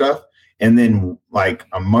medical stuff. And then like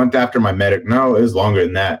a month after my it was longer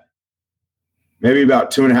than that. Maybe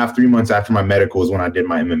about 2.5, 3 months after my medical is when I did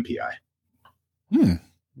my MMPI.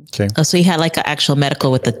 Okay. Oh, so you had like an actual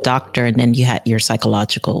medical with the doctor, and then you had your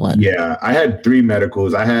psychological one. Yeah, I had 3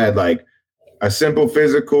 medicals. I had like a simple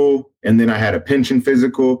physical, and then I had a pension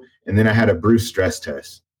physical, and then I had a Bruce stress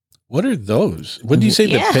test. What are those? What did you say?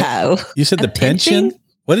 Yeah. You said the pension?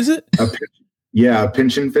 What is it? A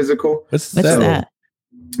pension physical. What's that?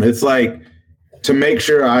 It's like to make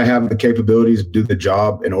sure I have the capabilities to do the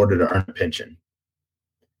job in order to earn a pension.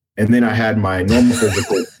 And then I had my normal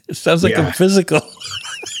physical. It sounds like a physical.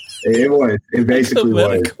 It basically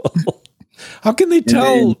was. How can they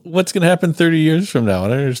tell what's going to happen 30 years from now? I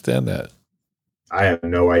don't understand that. I have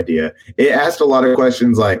no idea. It asked a lot of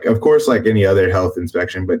questions, like, of course, like any other health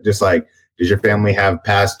inspection, but just like, does your family have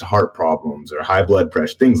past heart problems or high blood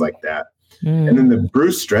pressure, things like that. And then the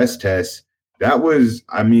Bruce stress test, that was,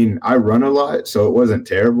 I mean, I run a lot, so it wasn't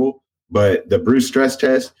terrible. But the Bruce stress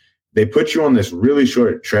test, they put you on this really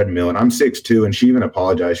short treadmill, and I'm 6'2", and she even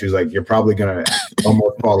apologized. She was like, "You're probably gonna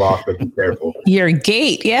almost fall off, but be careful." Your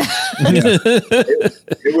gait, yeah.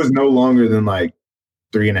 It was no longer than like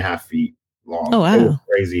 3.5 feet long. Oh wow, it was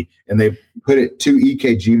crazy. And they put 2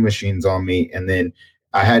 EKG machines on me, and then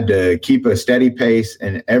I had to keep a steady pace,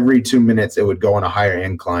 and every 2 minutes it would go on a higher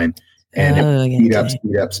incline. And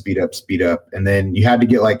speed up. And then you had to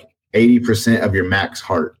get like 80% of your max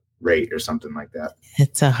heart rate or something like that.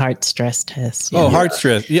 It's a heart stress test. Yeah. Oh, heart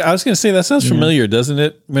stress. Yeah, I was going to say that sounds familiar, doesn't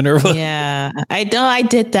it, Minerva? Yeah, I know. I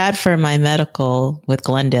did that for my medical with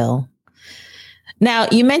Glendale. Now,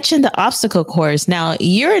 you mentioned the obstacle course. Now,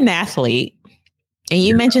 you're an athlete, and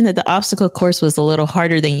you mentioned that the obstacle course was a little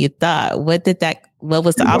harder than you thought. What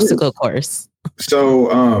was the obstacle course?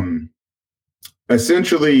 So,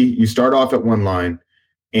 essentially, you start off at one line,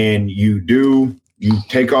 and you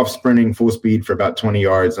take off sprinting full speed for about 20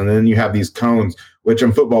 yards. And then you have these cones, which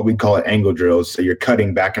in football, we call it angle drills. So you're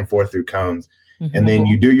cutting back and forth through cones. And then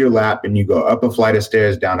you do your lap, and you go up a flight of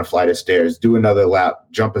stairs, down a flight of stairs, do another lap,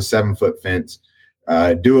 jump a 7-foot fence,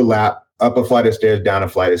 do a lap, up a flight of stairs, down a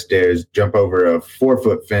flight of stairs, jump over a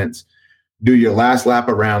 4-foot fence, do your last lap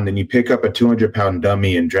around. Then you pick up a 200-pound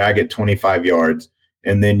dummy and drag it 25 yards.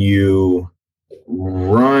 And then you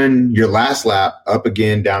run your last lap up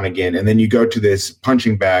again, down again, and then you go to this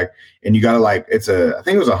punching bag, and you gotta I think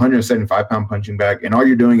it was a 175-pound punching bag, and all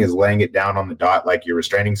you're doing is laying it down on the dot like you're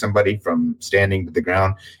restraining somebody from standing to the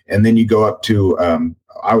ground. And then you go up to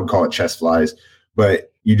I would call it chest flies,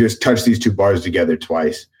 but you just touch these 2 bars together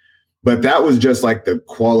twice. But that was just like the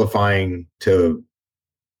qualifying to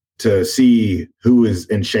see who is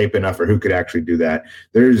in shape enough or who could actually do that.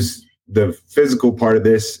 There's the physical part of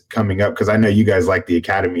this coming up, because I know you guys like the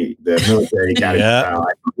academy, the military academy style.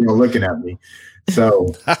 Looking at me.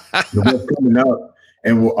 So what's coming up,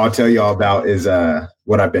 and I'll tell you all about, is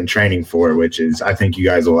what I've been training for, which is, I think you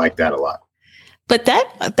guys will like that a lot. But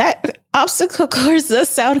that obstacle course does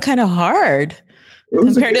sound kind of hard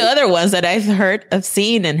compared to other ones that I've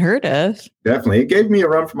seen and heard of. Definitely. It gave me a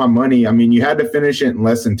run for my money. I mean, you had to finish it in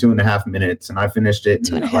less than 2.5 minutes, and I finished it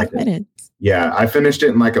in 2.5 minutes. Yeah, I finished it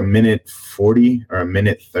in like a minute 40 or a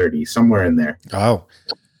minute 30, somewhere in there. Oh,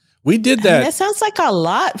 we did that. That sounds like a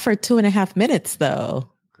lot for 2.5 minutes, though.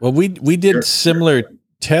 Well, we did similar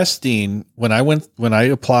testing when I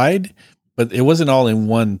applied, but it wasn't all in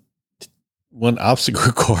one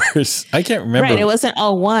obstacle course. I can't remember. Right, it wasn't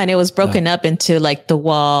all one. It was broken up into like the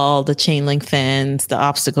wall, the chain link fence, the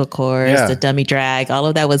obstacle course, the dummy drag. All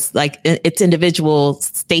of that was like its individual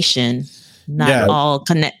station, not all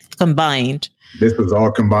combined. This was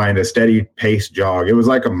all combined, a steady pace jog. It was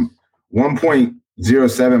like a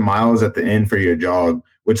 1.07 miles at the end for your jog,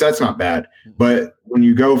 which that's not bad. But when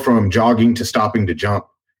you go from jogging to stopping to jump,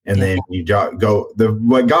 And then you go.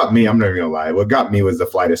 What got me, I'm not gonna lie. What got me was the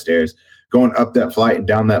flight of stairs. Going up that flight and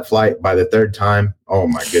down that flight by the third time. Oh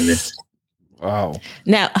my goodness. Wow.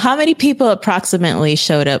 Now, how many people approximately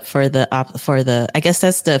showed up for the I guess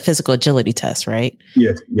that's the physical agility test, right?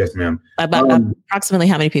 Yes, ma'am. Approximately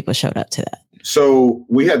how many people showed up to that? So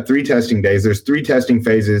we had 3 testing days. There's 3 testing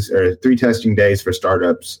phases or 3 testing days for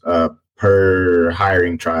startups per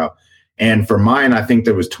hiring trial. And for mine, I think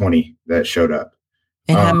there was 20 that showed up.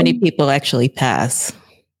 And how many people actually pass?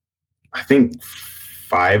 I think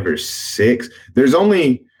 5 or 6. There's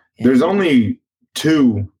only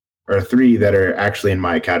 2 or 3 that are actually in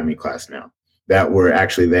my academy class now that were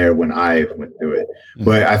actually there when I went through it.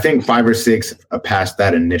 But I think 5 or 6 passed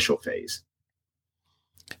that initial phase.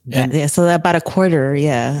 Yeah, so about a quarter.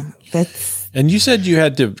 Yeah, And you said you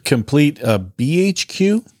had to complete a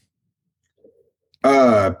BHQ?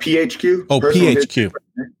 PHQ. Oh, PHQ.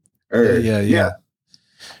 Yeah.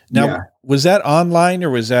 Now, was that online or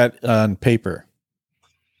was that on paper?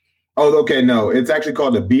 Oh, okay. No, it's actually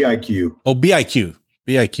called a BIQ. Oh, BIQ.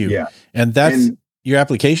 Yeah. And that's your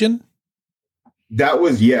application? That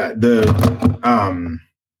was,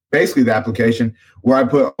 basically the application where I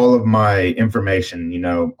put all of my information,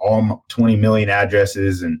 all my 20 million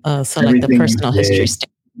addresses and so like the personal history.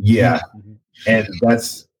 Yeah. And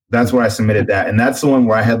that's where I submitted that. And that's the one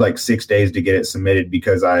where I had like 6 days to get it submitted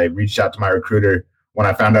because I reached out to my recruiter when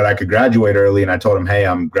I found out I could graduate early. And I told him, hey,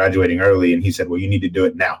 I'm graduating early. And he said, well, you need to do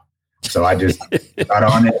it now. So I just got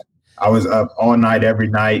on it. I was up all night, every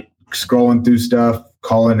night, scrolling through stuff,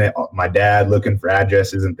 calling it my dad, looking for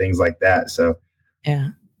addresses and things like that. So, yeah.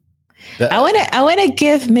 I want to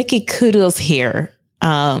give Mickey kudos here.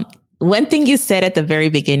 One thing you said at the very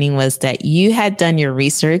beginning was that you had done your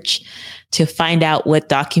research to find out what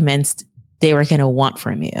documents they were going to want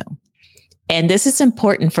from you. And this is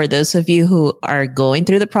important for those of you who are going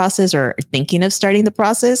through the process or thinking of starting the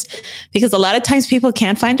process, because a lot of times people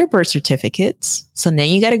can't find their birth certificates. So then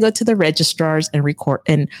you got to go to the registrars and record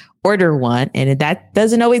and order one. And that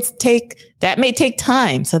doesn't always that may take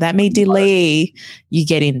time. So that may delay you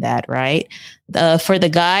getting that, right? For the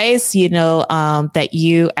guys, that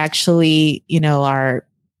you actually, are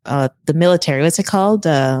the military, what's it called?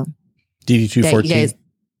 DD-214.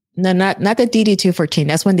 No, not the DD-214.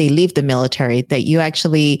 That's when they leave the military, that you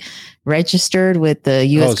actually registered with the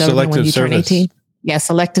U.S. government when you turn 18. Yeah,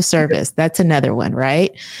 selective service. That's another one,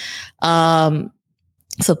 right? So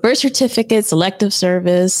birth certificate, selective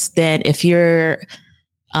service. Then if you're,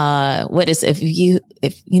 if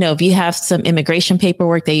you have some immigration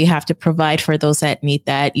paperwork that you have to provide for those that meet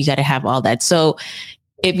that, you got to have all that. So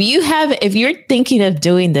if you're thinking of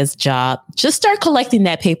doing this job, just start collecting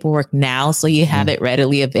that paperwork now so you have it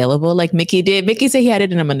readily available. Like Mickey did. Mickey said he had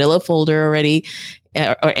it in a manila folder already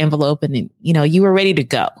or envelope, and you were ready to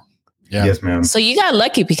go. Yeah. Yes, ma'am. So you got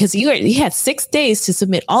lucky because you had 6 days to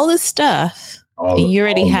submit all this stuff and you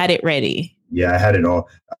already had it ready. Yeah, I had it all.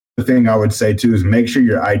 The thing I would say too is make sure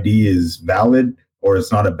your ID is valid or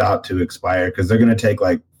it's not about to expire, because they're going to take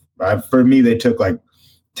for me, they took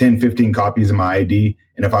 10, 15 copies of my ID.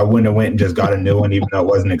 And if I wouldn't have went and just got a new one, even though it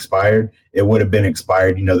wasn't expired, it would have been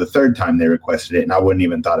expired, the third time they requested it, and I wouldn't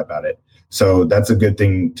even thought about it. So that's a good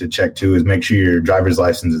thing to check too, is make sure your driver's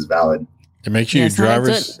license is valid. And make sure your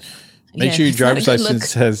driver's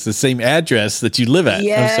license has the same address that you live at.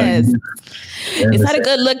 Yes. It's not a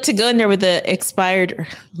good look to go in there with the expired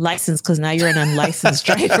license, because now you're an unlicensed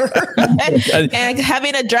driver. And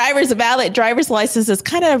having a valid driver's license is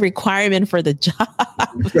kind of a requirement for the job.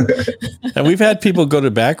 And we've had people go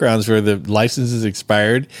to backgrounds where the license is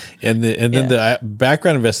expired, and then the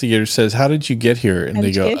background investigator says, "How did you get here?" And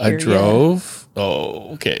they go, "I drove." Yeah.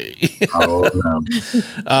 Oh, okay.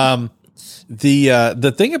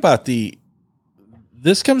 The thing about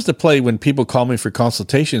this comes to play when people call me for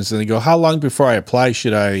consultations and they go, how long before I apply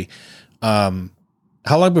should I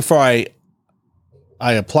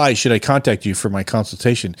contact you for my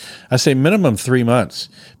consultation? I say minimum 3 months,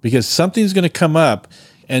 because something's going to come up.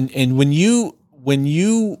 And when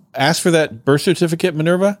you ask for that birth certificate,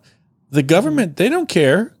 Minerva, the government, they don't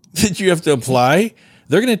care that you have to apply.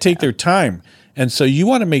 They're going to take their time. And so you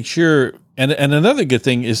want to make sure. And another good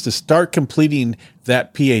thing is to start completing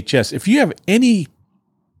that PHS. If you have any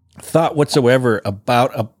thought whatsoever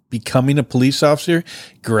about becoming a police officer,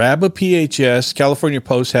 grab a PHS. California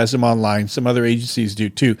Post has them online. Some other agencies do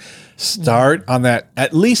too. Start on that.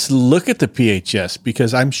 At least look at the PHS,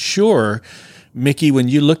 because I'm sure, Mickey, when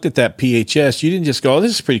you looked at that PHS, you didn't just go, "Oh,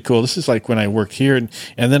 this is pretty cool. This is like when I worked here." And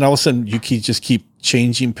then all of a sudden you just keep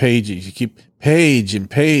changing pages. You keep page and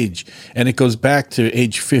page, and it goes back to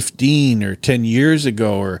age 15 or 10 years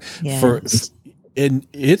ago, or and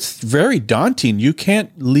it's very daunting. You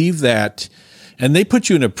can't leave that. And they put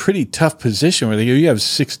you in a pretty tough position where they go, you have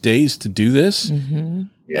 6 days to do this. Mm-hmm.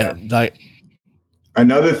 Yeah.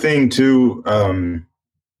 Another thing too,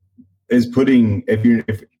 is putting,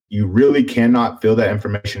 if you really cannot fill that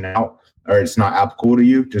information out or it's not applicable to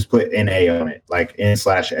you, just put NA on it, like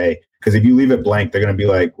N/A. Because if you leave it blank, they're going to be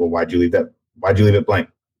like, well, why'd you leave it blank?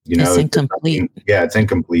 You know, it's incomplete. It's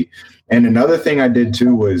incomplete. And another thing I did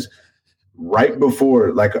too was right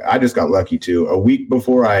before, like I just got lucky too. A week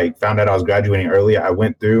before I found out I was graduating early, I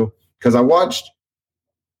went through, because I watched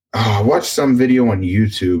some video on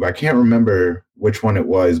YouTube. I can't remember which one it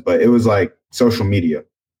was, but it was like social media.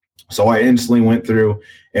 So I instantly went through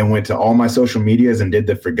and went to all my social medias and did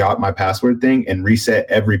the forgot my password thing and reset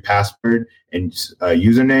every password and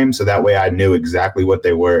username. So that way I knew exactly what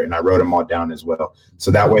they were, and I wrote them all down as well. So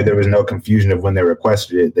that way there was no confusion of when they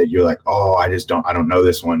requested it that you're like, oh, I don't know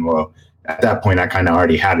this one. Well, at that point I kind of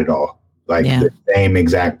already had it all, like the same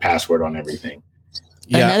exact password on everything.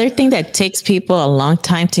 Yeah. Another thing that takes people a long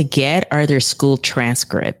time to get are their school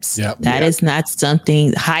transcripts. That is not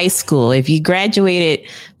something, high school, if you graduated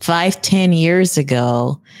 5-10 years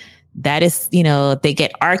ago, that is, they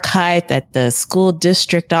get archived at the school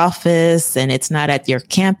district office and it's not at your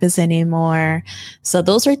campus anymore. So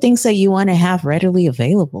those are things that you want to have readily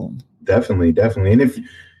available. Definitely. And if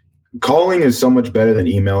calling is so much better than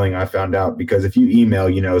emailing, I found out, because if you email,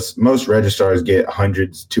 most registrars get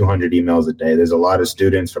 200 emails a day. There's a lot of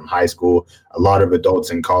students from high school, a lot of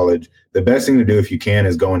adults in college. The best thing to do, if you can,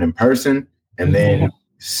 is going in person and then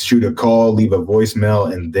shoot a call, leave a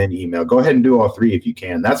voicemail, and then email. Go ahead and do all three if you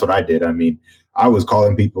can. That's what I did. I mean, I was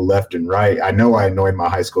calling people left and right. I know I annoyed my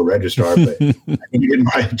high school registrar, but I needed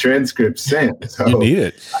my transcript sent. So, you need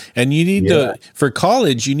it. And you need for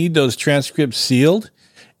college, you need those transcripts sealed.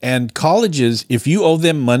 And colleges, if you owe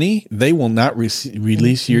them money, they will not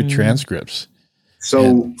release your transcripts.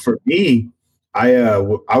 So for me, I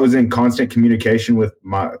was in constant communication with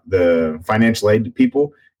the financial aid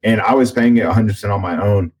people, and I was paying it 100% on my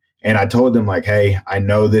own. And I told them, like, hey, I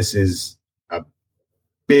know this is a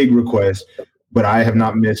big request, but I have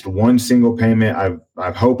not missed one single payment.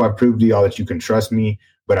 I hope I've proved to y'all that you can trust me,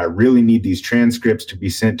 but I really need these transcripts to be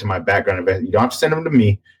sent to my background investigator. You don't have to send them to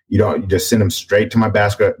me. You just send them straight to my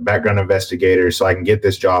background investigator so I can get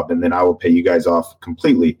this job, and then I will pay you guys off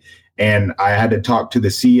completely. And I had to talk to the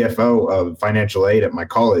CFO of financial aid at my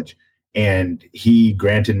college, and he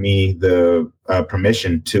granted me the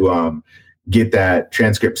permission to get that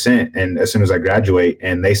transcript sent. And as soon as I graduate,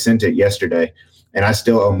 and they sent it yesterday, and I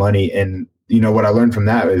still owe money. And what I learned from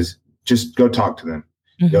that is just go talk to them.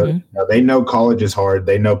 They know college is hard.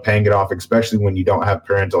 They know paying it off, especially when you don't have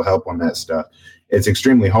parental help on that stuff. It's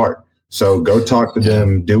extremely hard. So go talk to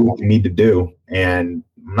them, do what you need to do. And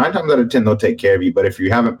 9 times out of 10, they'll take care of you. But if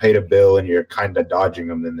you haven't paid a bill and you're kind of dodging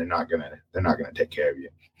them, then they're not gonna take care of you.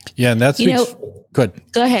 Yeah. And that's, good.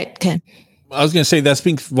 Go ahead, Ken. I was going to say that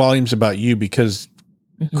speaks volumes about you, because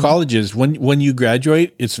colleges, when you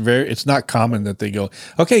graduate, it's not common that they go,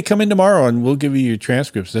 okay, come in tomorrow and we'll give you your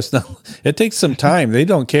transcripts. It takes some time. They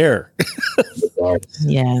don't care.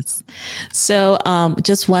 Yes. So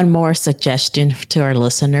just one more suggestion to our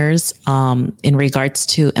listeners in regards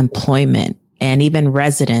to employment and even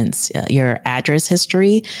residence, your address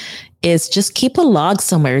history, is just keep a log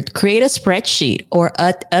somewhere, create a spreadsheet, or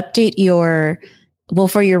update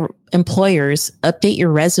for your employers, update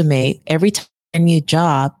your resume every time. A new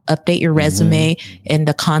job, update your resume and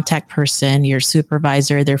the contact person, your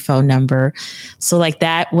supervisor, their phone number. So like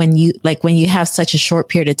that, when you have such a short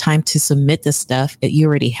period of time to submit the stuff, you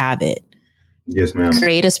already have it. Yes, ma'am.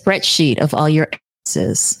 Create a spreadsheet of all your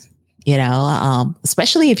addresses,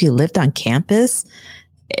 especially if you lived on campus.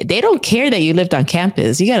 They don't care that you lived on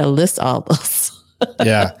campus. You got to list all those.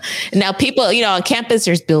 Yeah. Now people, on campus,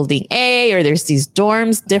 there's building A, or there's these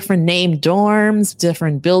dorms, different named dorms,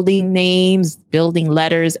 different building names, building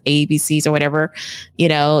letters, ABCs or whatever,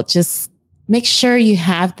 just make sure you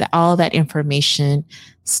have all that information.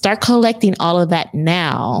 Start collecting all of that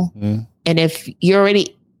now. And if you've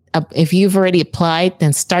already applied,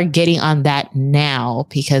 then start getting on that now,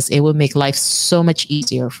 because it will make life so much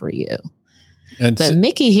easier for you. But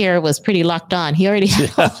Mickey here was pretty locked on. He already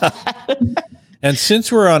had all that. And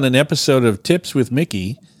since we're on an episode of Tips with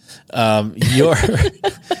Mickey, when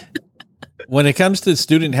it comes to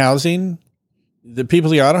student housing, the people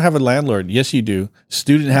here, I don't have a landlord. Yes, you do.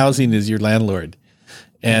 Student housing is your landlord.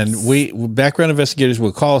 And background investigators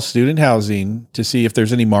will call student housing to see if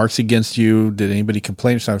there's any marks against you. Did anybody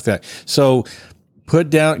complain or something like that? So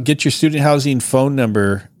get your student housing phone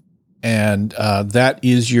number and that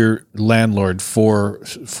is your landlord for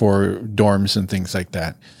dorms and things like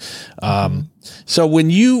that. So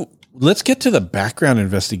let's get to the background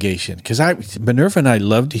investigation, because Minerva and I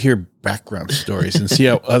love to hear background stories and see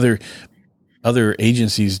how other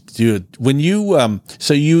agencies do it. When you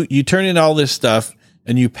so you turn in all this stuff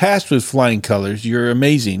and you passed with flying colors, you're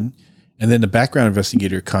amazing, and then the background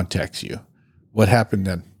investigator contacts you. What happened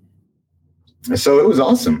then? So it was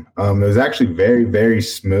awesome. It was actually very, very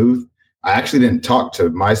smooth. I actually didn't talk to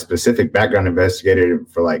my specific background investigator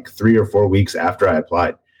for like 3 or 4 weeks after I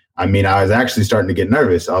applied. I mean, I was actually starting to get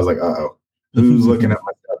nervous. I was like, uh-oh, who's looking at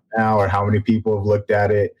my stuff now, or how many people have looked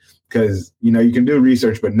at it? Because, you can do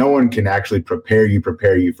research, but no one can actually prepare you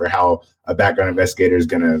for how a background investigator is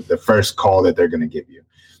the first call that they're going to give you.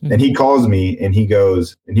 Mm-hmm. And he calls me and he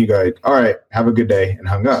goes, all right, have a good day, and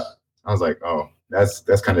hung up. I was like, oh, that's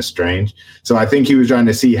kind of strange. So I think he was trying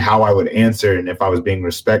to see how I would answer and if I was being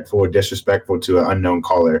respectful or disrespectful to an unknown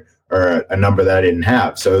caller or a number that I didn't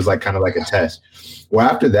have. So it was kind of like a test. Well,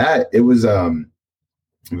 after that, it was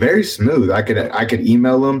very smooth. I could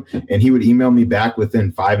email him and he would email me back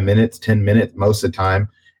within 5 minutes, 10 minutes most of the time.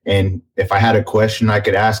 And if I had a question, I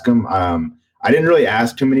could ask him. I didn't really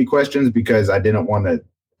ask too many questions because I didn't want to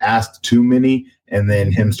ask too many and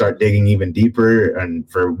then him start digging even deeper and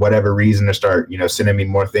for whatever reason to start, sending me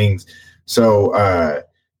more things. So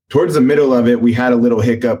towards the middle of it, we had a little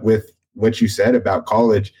hiccup with what you said about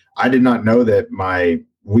college. I did not know that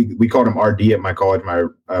we called him RD at my college. My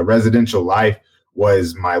residential life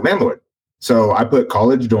was my landlord. So I put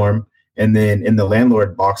college dorm, and then in the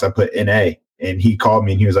landlord box, I put NA. And he called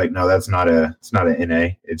me and he was like, no, it's not a NA.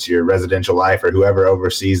 It's your residential life or whoever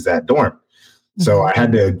oversees that dorm. So I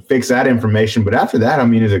had to fix that information. But after that,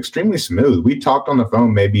 it was extremely smooth. We talked on the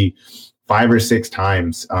phone maybe 5 or 6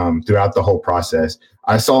 times throughout the whole process.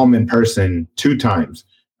 I saw him in person 2 times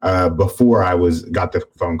before I got the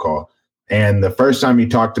phone call. And the first time he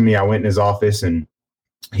talked to me, I went in his office, and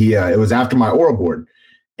it was after my oral board.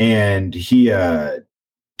 And he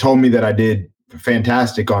told me that I did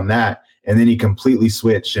fantastic on that. And then he completely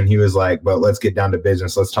switched and he was like, but let's get down to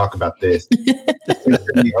business. Let's talk about this.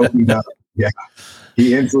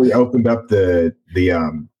 He instantly opened up the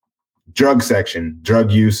drug section,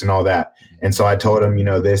 drug use and all that. And so I told him,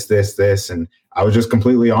 this. And I was just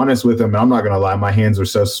completely honest with him. And I'm not going to lie. My hands were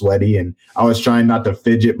so sweaty and I was trying not to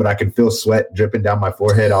fidget, but I could feel sweat dripping down my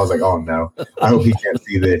forehead. I was like, oh no, I hope he can't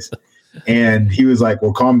see this. And he was like,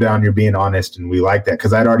 well, calm down. You're being honest. And we like that.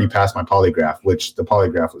 Cause I'd already passed my polygraph, which the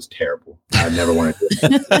polygraph was terrible. I never wanted to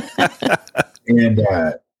do it.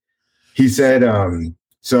 And he said,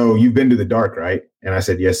 so you've been to the dark, right? And I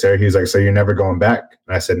said, yes, sir. He was like, so you're never going back?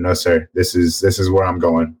 And I said, no, sir. This is where I'm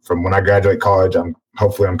going. From when I graduate college,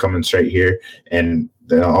 hopefully I'm coming straight here. And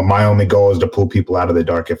my only goal is to pull people out of the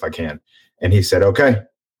dark if I can. And he said, okay.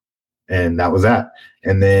 And that was that.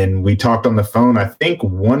 And then we talked on the phone, I think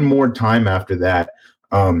one more time after that.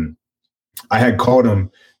 I had called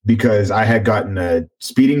him because I had gotten a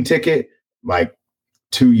speeding ticket like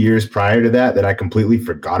 2 years prior to that I completely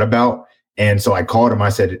forgot about. And so I called him. I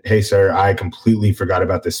said, hey, sir, I completely forgot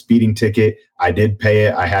about the speeding ticket. I did pay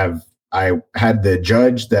it. I had the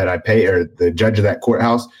judge that I pay, or the judge of that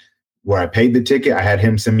courthouse where I paid the ticket. I had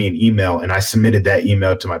him send me an email, and I submitted that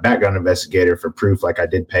email to my background investigator for proof. Like I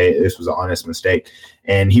did pay it. This was an honest mistake.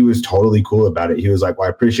 And he was totally cool about it. He was like, well, I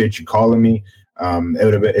appreciate you calling me.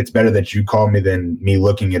 It's better that you call me than me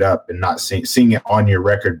looking it up and not seeing it on your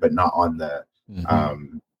record, but not on the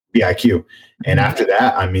BIQ. And after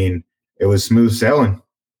that, it was smooth sailing.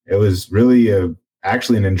 It was really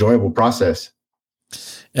actually an enjoyable process.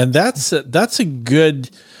 And that's a good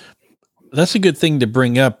thing to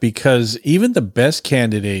bring up, because even the best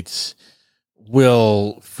candidates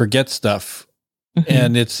will forget stuff.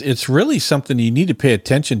 And it's really something you need to pay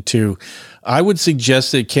attention to. I would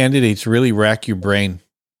suggest that candidates really rack your brain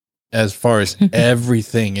as far as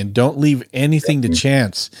everything, and don't leave anything to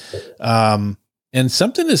chance. And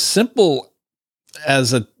something as simple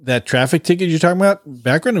as that traffic ticket you're talking about,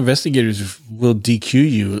 background investigators will DQ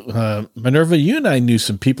you. Minerva, you and I knew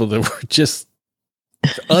some people that were just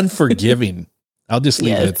unforgiving. I'll just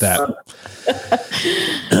leave it at that.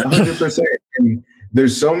 100%. And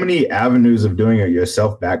there's so many avenues of doing a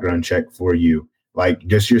self background check for you, like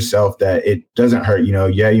just yourself, that it doesn't hurt.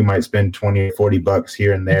 You might spend 20 or 40 bucks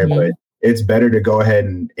here and there, but it's better to go ahead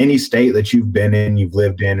and any state that you've been in, you've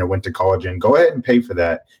lived in, or went to college in, go ahead and pay for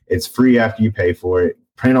that. It's free after you pay for it.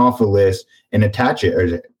 Print off a list and attach it,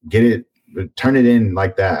 or get it, turn it in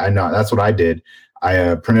like that. I know that's what I did.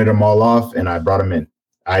 I printed them all off and I brought them in.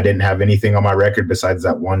 I didn't have anything on my record besides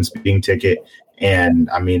that one speeding ticket. And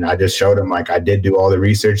I mean, I just showed him, like, I did do all the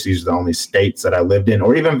research. These are the only states that I lived in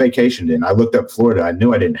or even vacationed in. I looked up Florida. I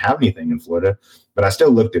knew I didn't have anything in Florida, but I still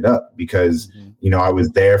looked it up because, I was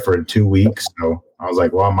there for 2 weeks. So I was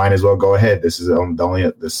like, well, I might as well go ahead. This is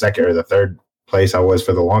the second or the third place I was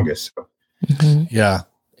for the longest. So. Yeah.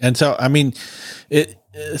 And so, I mean,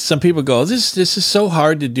 some people go, this is so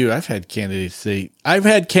hard to do. I've had candidates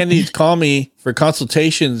call me for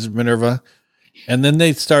consultations, Minerva, and then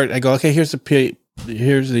I go, okay, here's the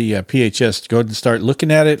PHS. Go ahead and start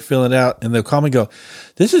looking at it, fill it out, and they'll call me and go,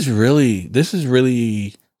 this is really,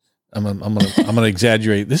 I'm gonna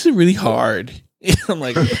exaggerate. This is really hard. I'm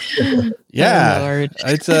like, yeah,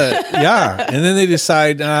 it's yeah. And then they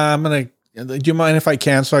decide, do you mind if I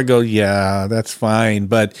cancel? I go, yeah, that's fine.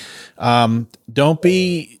 But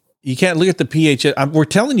you can't look at the PHS. We're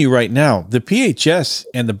telling you right now, the PHS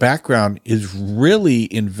and the background is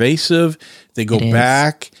really invasive. They go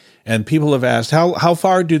back, and people have asked, how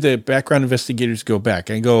far do the background investigators go back?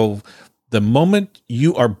 I go, the moment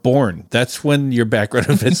you are born, that's when your background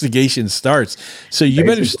investigation starts. So you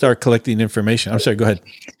better start collecting information. I'm sorry, go ahead.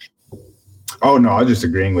 Oh, no, I'm just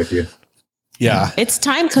agreeing with you. Yeah. It's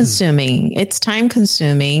time consuming.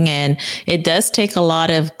 And it does take a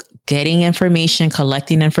lot of getting information,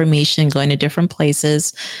 collecting information, going to different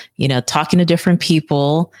places, talking to different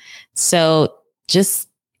people. So just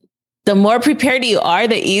the more prepared you are,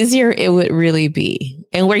 the easier it would really be.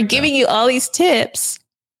 And we're giving you all these tips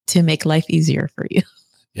to make life easier for you.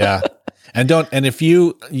 Yeah. And if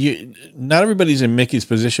you not everybody's in Mickey's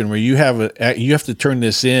position where you have to turn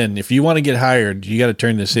this in. If you want to get hired, you got to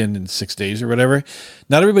turn this in 6 days or whatever.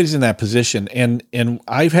 Not everybody's in that position. And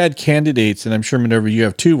I've had candidates, and I'm sure Minerva, you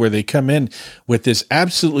have too, where they come in with this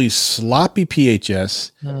absolutely sloppy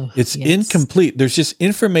PHS. It's incomplete. There's just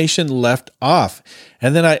information left off.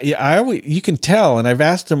 And then I always, you can tell, and I've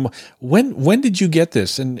asked them, when did you get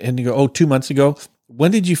this? And you go, 2 months ago. When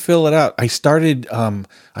did you fill it out? I started, I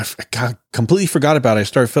completely forgot about it. I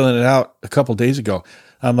started filling it out a couple days ago.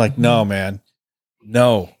 I'm like, no, man,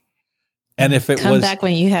 no. And if it come back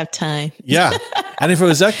when you have time. Yeah. And if it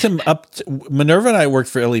was up to Minerva and I worked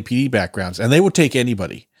for LAPD backgrounds, and they would take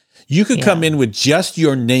anybody. You could come in with just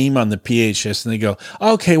your name on the PHS and they go,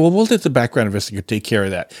 okay, well, we'll let the background investigator take care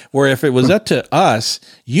of that. Where if it was up to us,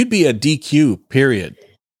 you'd be a DQ, period.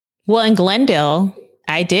 Well, in Glendale,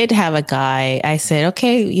 I did have a guy. I said,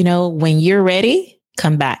 okay, when you're ready,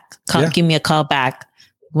 come back. Give me a call back.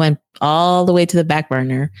 Went all the way to the back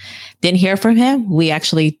burner. Didn't hear from him. We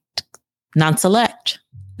actually non-select.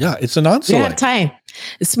 Yeah, it's a non-select. We have time.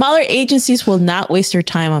 Smaller agencies will not waste their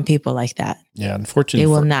time on people like that. Yeah, unfortunately. They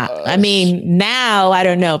will not. I mean, now, I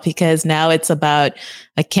don't know, because now it's about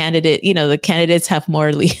a candidate. The candidates have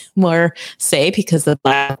more say because of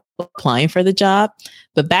applying for the job.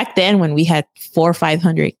 But back then, when we had 400 or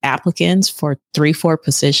 500 applicants for 3-4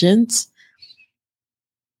 positions,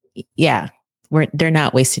 they're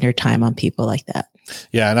not wasting their time on people like that.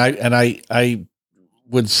 Yeah, and I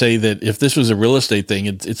would say that if this was a real estate thing,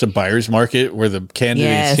 it's a buyer's market where the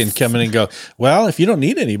candidates can come in and go, well, if you don't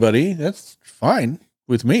need anybody, that's fine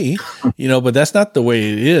with me, but that's not the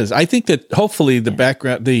way it is. I think that hopefully the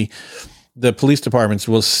background, the police departments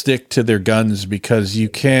will stick to their guns because you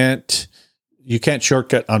can't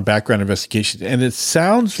shortcut on background investigation. And it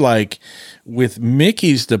sounds like with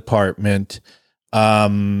Mickey's department,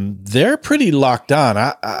 they're pretty locked on.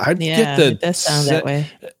 I get the, it does sound that way.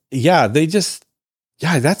 Yeah.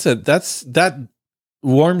 That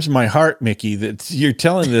warms my heart, Mickey, that you're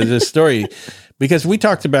telling this story because we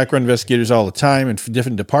talk to background investigators all the time and for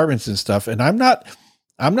different departments and stuff. And I'm not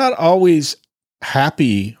always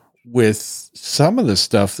happy with some of the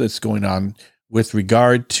stuff that's going on with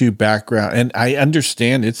regard to background. And I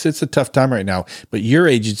understand it's a tough time right now, but your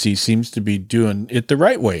agency seems to be doing it the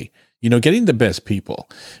right way, getting the best people.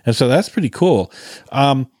 And so that's pretty cool.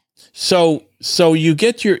 So you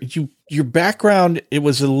get your background. It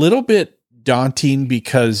was a little bit daunting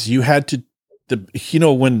because you had to,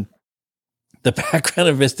 when the background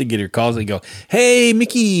investigator calls and go, hey,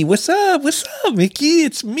 Mickey, what's up? What's up, Mickey?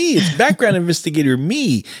 It's me. It's background investigator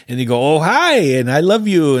me. And you go, oh, hi. And I love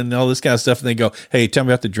you. And all this kind of stuff. And they go, hey, tell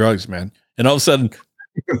me about the drugs, man. And all of a sudden,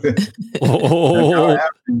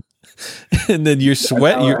 and then you're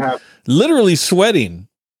literally sweating.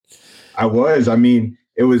 I was. I mean,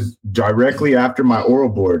 it was directly after my oral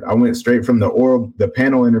board. I went straight from the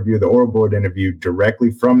panel interview, the oral board interview,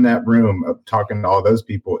 directly from that room of talking to all those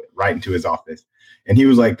people right into his office. And he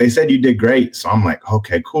was like, they said you did great. So I'm like,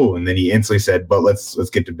 okay, cool. And then he instantly said, but let's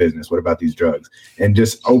get to business. What about these drugs? And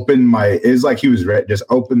just opened it was like he was just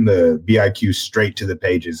opened the BIQ straight to the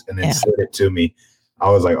pages and then slid it to me. I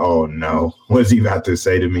was like, oh no, what's he about to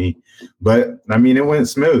say to me? But I mean, it went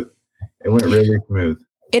smooth. It went really smooth.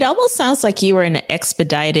 It almost sounds like you were in an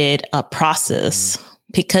expedited process,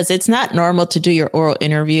 because it's not normal to do your oral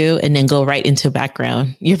interview and then go right into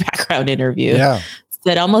your background interview. Yeah. So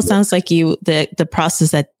it almost sounds like the process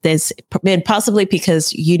that this, and possibly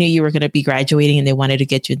because you knew you were going to be graduating and they wanted to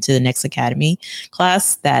get you into the next academy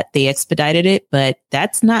class, that they expedited it, but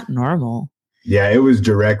that's not normal. Yeah, it was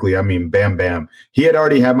directly. I mean, bam, bam. He had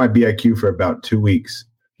already had my BIQ for about 2 weeks.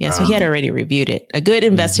 Yeah, so he had already reviewed it. A good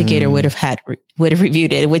investigator would have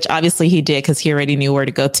reviewed it, which obviously he did, because he already knew where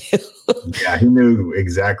to go to. Yeah, he knew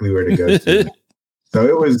exactly where to go to.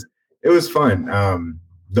 So it was fun.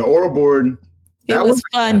 The oral board. It was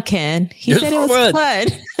fun, Ken. He said it was fun.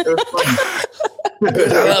 It was fun. I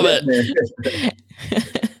love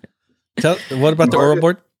it. What about the oral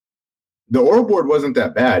board? The oral board wasn't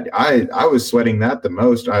that bad. I was sweating that the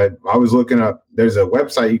most. I was looking up. There's a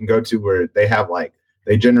website you can go to where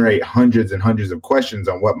they generate hundreds and hundreds of questions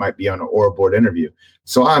on what might be on an oral board interview.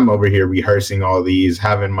 So I'm over here rehearsing all these,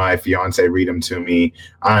 having my fiance read them to me.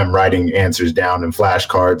 I'm writing answers down in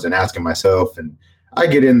flashcards and asking myself. And I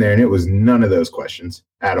get in there and it was none of those questions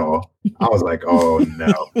at all. I was like, oh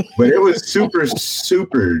no. But it was super,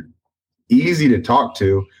 super easy to talk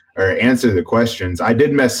to or answer the questions. I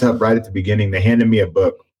did mess up right at the beginning. They handed me a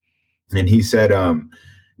book and he said,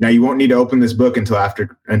 now you won't need to open this book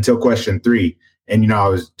until question 3. And,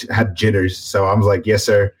 I had jitters. So I was like, yes,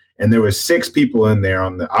 sir. And there was 6 people in there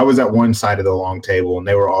I was at one side of the long table and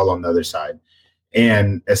they were all on the other side.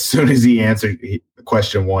 And as soon as he answered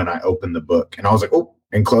question 1, I opened the book and I was like, oh,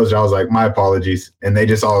 and closed it. I was like, my apologies. And they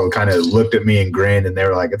just all kind of looked at me and grinned and they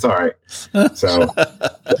were like, it's all right. So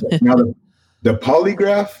now the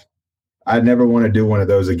polygraph, I never want to do one of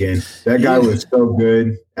those again. That guy was so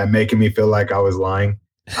good at making me feel like I was lying.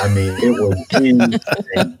 I mean, it was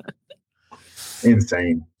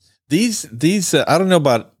insane. These I don't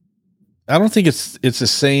think it's the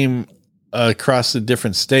same across the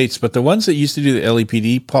different states, but the ones that used to do the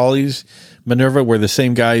LAPD polys, Minerva, were the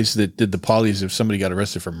same guys that did the polys if somebody got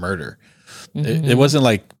arrested for murder. Mm-hmm. It wasn't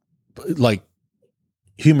like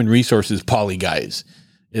human resources poly guys.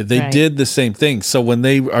 They did the same thing. So when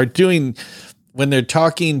they're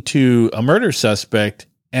talking to a murder suspect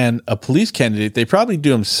and a police candidate, they probably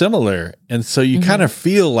do them similar. And so you kind of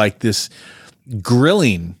feel like this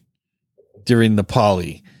grilling during the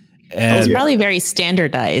poly. And it's probably very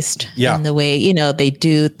standardized in the way, they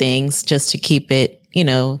do things just to keep it,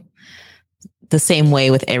 the same way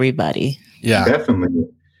with everybody. Yeah, definitely.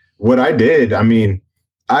 What I did, I mean,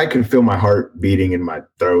 I could feel my heart beating in my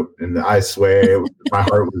throat and I swear my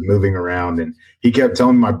heart was moving around and he kept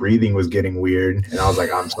telling me my breathing was getting weird. And I was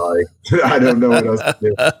like, I'm sorry. I don't know what else to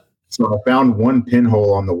do. So I found one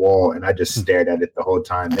pinhole on the wall and I just stared at it the whole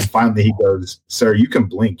time. And finally he goes, sir, you can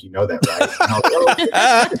blink. You know that, right? And I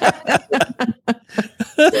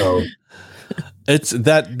was like, so, it's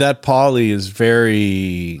that poly is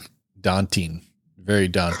very daunting. Very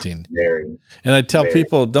daunting. Very. And I tell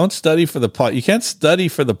people, don't study for the poly. You can't study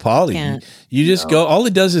for the poly. You just go. All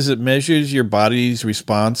it does is it measures your body's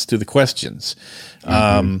response to the questions.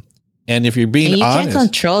 And if you're being honest, you can't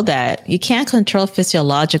control that. You can't control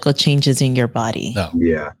physiological changes in your body. No.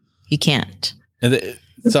 Yeah. You can't. And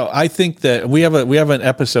so I think that we have an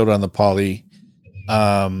episode on the poly.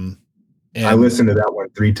 And I listened to that one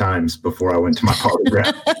 3 times before I went to my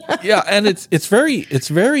polygraph. Yeah, and it's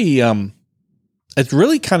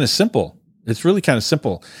really kind of simple. It's really kind of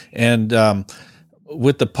simple. And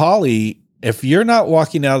with the poly, if you're not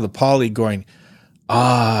walking out of the poly going,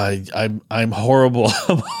 I'm horrible,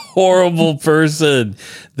 I'm a horrible person,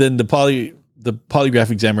 then the polygraph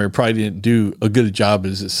examiner probably didn't do a good job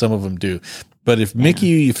as some of them do. But if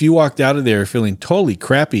if you walked out of there feeling totally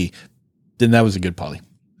crappy, then that was a good poly.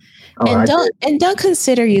 And don't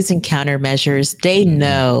consider using countermeasures. They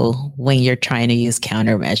know when you're trying to use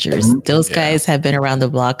countermeasures. Those guys have been around the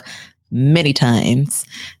block many times.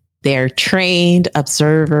 They're trained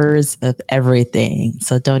observers of everything.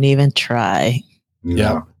 So don't even try.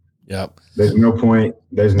 No. Yep. There's no point.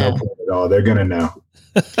 There's no point at all. They're going to know.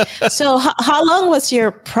 So how long was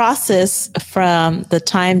your process from the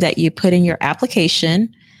time that you put in your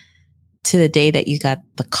application to the day that you got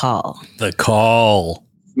the call? The call.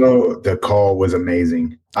 So the call was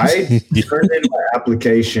amazing. I turned in my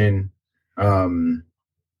application, November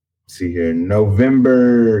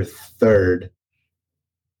 3rd.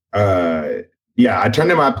 I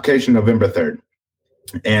turned in my application November 3rd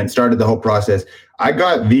and started the whole process. I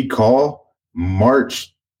got the call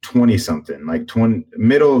March 20 something,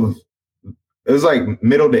 middle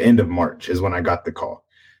to end of March is when I got the call.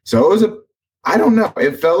 So it was I don't know.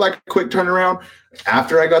 It felt like a quick turnaround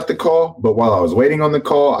after I got the call, but while I was waiting on the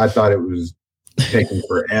call, I thought it was taking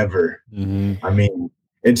forever. I mean,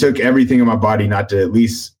 it took everything in my body not to at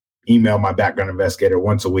least email my background investigator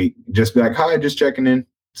once a week. Just be like, hi, just checking in,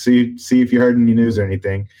 see if you heard any news or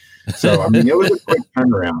anything. So, I mean, it was a quick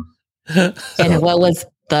turnaround. And what was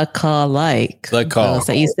the call like? The call.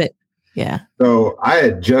 So you said, yeah. So I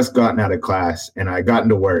had just gotten out of class and I got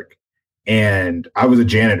into work, and I was a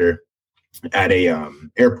janitor at a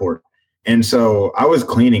airport. And so I was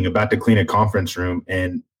about to clean a conference room,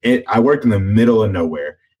 and I worked in the middle of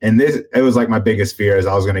nowhere. And it was like my biggest fear is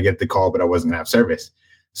I was going to get the call, but I wasn't going to have service.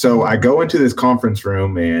 So I go into this conference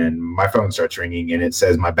room and my phone starts ringing and it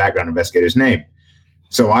says my background investigator's name.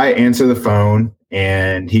 So I answer the phone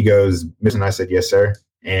and he goes, Miss, and I said, yes, sir.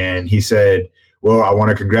 And he said, well, I want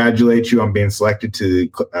to congratulate you on being selected to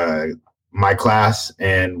my class,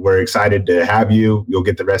 and we're excited to have you. You'll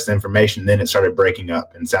get the rest of the information. Then it started breaking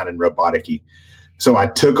up and sounded robotic-y. So I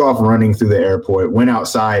took off running through the airport, went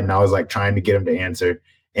outside, and I was like trying to get him to answer.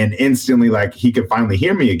 And instantly, like, he could finally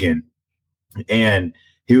hear me again. And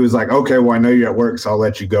he was like, okay, well, I know you're at work, so I'll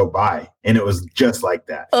let you go. Bye. And it was just like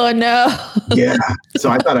that. Oh, no. Yeah. So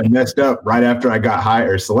I thought I messed up right after I got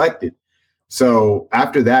hired or selected. So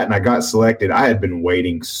after that, and I got selected, I had been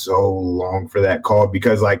waiting so long for that call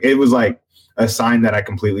because like it was like a sign that I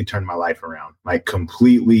completely turned my life around, like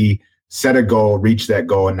completely set a goal, reached that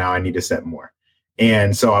goal, and now I need to set more.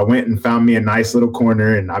 And so I went and found me a nice little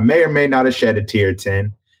corner, and I may or may not have shed a tear or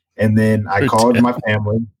 10. And then I called my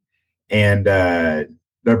family and they're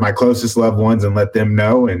my closest loved ones and let them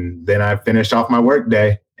know. And then I finished off my work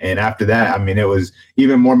day. And after that, I mean, it was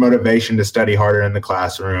even more motivation to study harder in the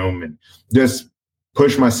classroom and just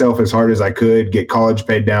push myself as hard as I could, get college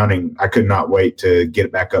paid down. And I could not wait to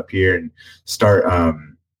get back up here and start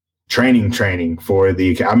training for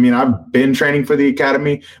the, I mean, I've been training for the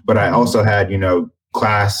academy, but I also had,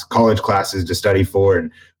 college classes to study for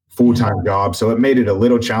and full-time jobs. So it made it a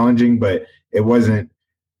little challenging, but it wasn't,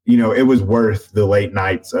 it was worth the late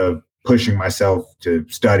nights of pushing myself to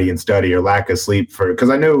study or lack of sleep because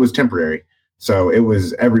I knew it was temporary. So it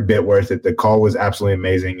was every bit worth it. The call was absolutely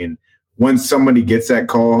amazing. And once somebody gets that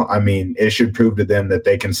call, I mean, it should prove to them that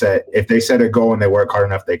they can if they set a goal and they work hard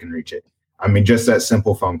enough, they can reach it. I mean, just that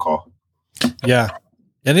simple phone call. Yeah.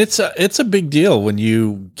 And it's a big deal when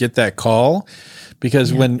you get that call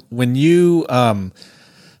because when you,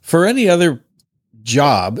 for any other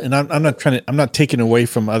job, and I'm not taking away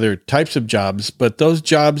from other types of jobs, but those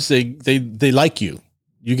jobs, they like you.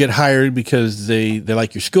 You get hired because they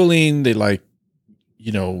like your schooling, they like,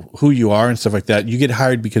 who you are and stuff like that. You get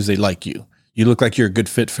hired because they like you. You look like you're a good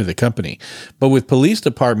fit for the company. But with police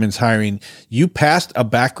departments hiring, you passed a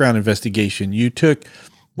background investigation. You took,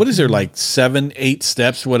 what is there, like 7-8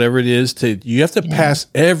 steps, whatever it is, you have to pass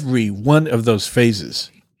every one of those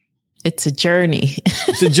phases. It's a journey.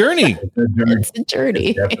 It's a journey. It's a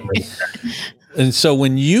journey. And so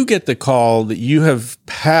when you get the call that you have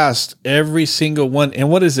passed every single one, and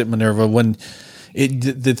what is it, Minerva? When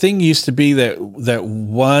the thing used to be that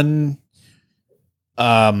one,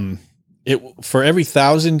 for every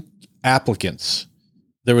 1,000 applicants,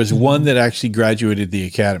 there was one that actually graduated the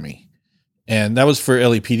academy, and that was for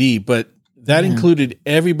LAPD. But that included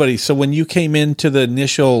everybody. So when you came into the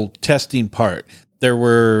initial testing part, there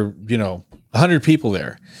were, 100 people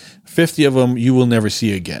there. 50 of them you will never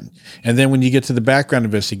see again. And then when you get to the background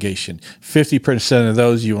investigation, 50% of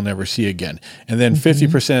those you will never see again. And then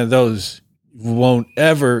 50% of those won't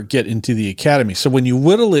ever get into the academy. So when you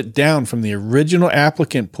whittle it down from the original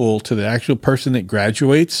applicant pool to the actual person that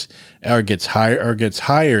graduates or gets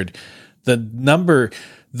hired, the number,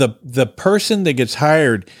 the person that gets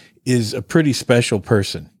hired is a pretty special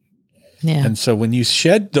person. Yeah. And so when you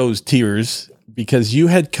shed those tears because you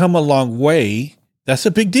had come a long way, that's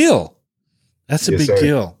a big deal. That's a big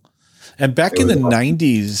deal. And back in the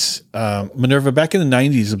 90s, Minerva, back in the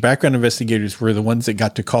 90s, the background investigators were the ones that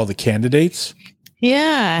got to call the candidates.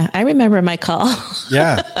 Yeah, I remember my call.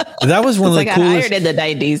 Yeah, that was one of the coolest. I got hired in the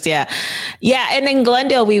 90s. Yeah, yeah, and in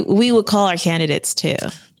Glendale, we would call our candidates too.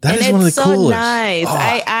 That is one of the so coolest. Nice. Oh.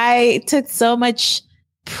 I took so much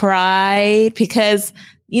pride because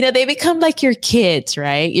they become like your kids,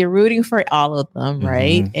 right? You're rooting for all of them,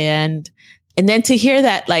 right? And then to hear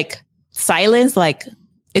that like silence, like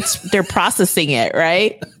they're processing it,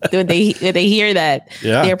 right? When they hear that,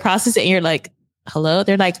 they're processing it, and you're like, hello?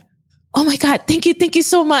 They're like, oh my God, thank you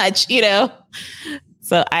so much,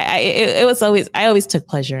 So I always took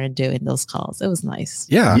pleasure in doing those calls. It was nice.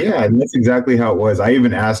 Yeah. Yeah, and that's exactly how it was. I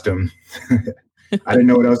even asked him, I didn't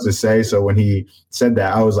know what else to say. So when he said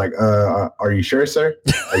that, I was like, are you sure, sir?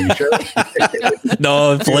 Are you sure?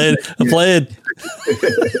 No, I'm playing.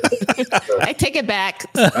 I take it back.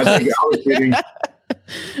 I was kidding.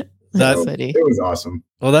 That's funny. It was awesome.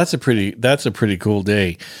 Well, that's a pretty cool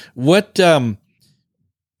day. What have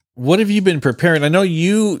you been preparing? I know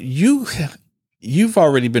you've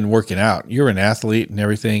already been working out. You're an athlete and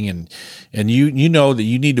everything, and you know that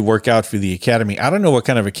you need to work out for the academy. I don't know what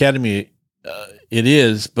kind of academy it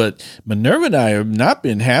is, but Minerva and I have not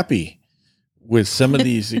been happy with some of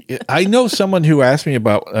these. I know someone who asked me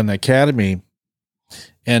about an academy,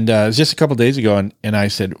 and it was just a couple of days ago, and I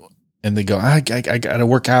said, and they go, I got to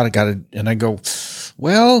work out. And I go,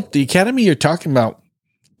 well, the academy you're talking about,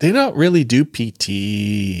 they don't really do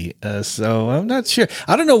PT. So I'm not sure.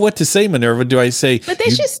 I don't know what to say, Minerva. Do I say, but they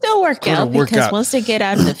should still work out because once they get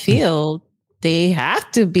out in the field, they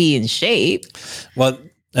have to be in shape. Well,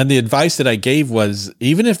 and the advice that I gave was,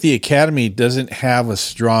 even if the academy doesn't have a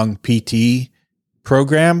strong PT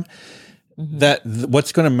program, that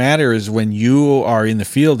what's going to matter is when you are in the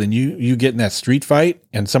field and you get in that street fight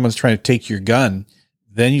and someone's trying to take your gun,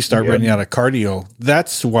 then you start running out of cardio.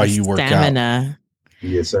 That's why you work out.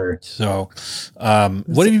 Yes, sir. So,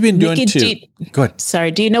 what have you been doing go ahead. Sorry.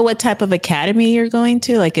 Do you know what type of academy you're going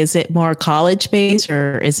to? Like, is it more college based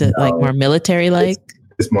or is it like more military like?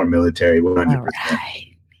 It's more military. 100%. All right.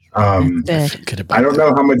 I don't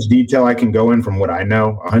know how much detail I can go in from what I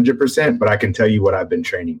know 100%, but I can tell you what I've been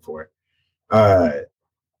training for.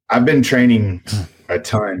 I've been training a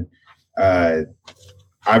ton. I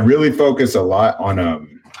really focus a lot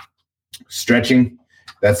on stretching.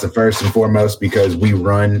 That's the first and foremost because we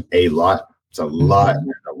run a lot. It's a lot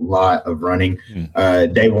of running.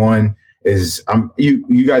 Day one is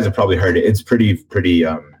you guys have probably heard it. It's pretty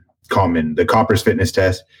common. The Koppers fitness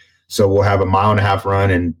test. So we'll have a 1.5 mile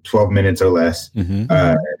run in 12 minutes or less.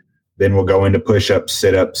 Then we'll go into push-ups,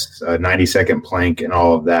 sit-ups, 90-second plank, and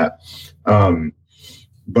all of that.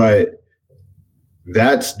 But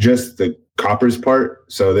that's just the Koppers part.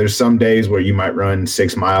 So there's some days where you might run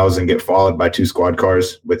 6 miles and get followed by 2 squad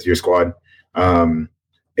cars with your squad.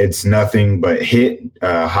 It's nothing but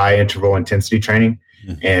high interval intensity training.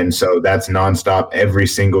 And so that's nonstop every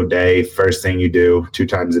single day. First thing you do 2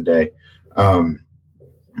 times a day.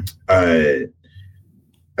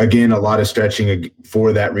 Again, a lot of stretching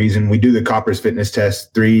for that reason. We do the Koppers fitness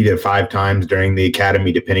test 3 to 5 times during the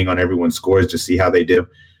academy, depending on everyone's scores to see how they do.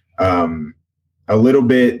 A little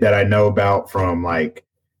bit that I know about from like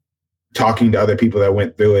talking to other people that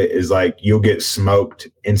went through it is like, you'll get smoked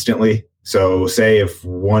instantly. So say if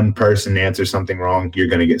one person answers something wrong, you're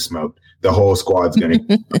going to get smoked. The whole squad's going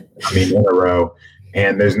to, in a row.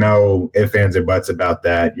 And there's no ifs, ands, or buts about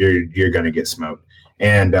that. You're going to get smoked.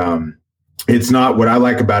 And, it's not what I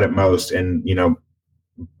like about it most. And,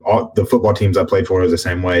 all the football teams I played for is the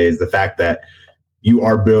same way, is the fact that you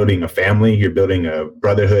are building a family, you're building a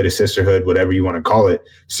brotherhood, a sisterhood, whatever you want to call it.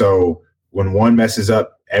 So when one messes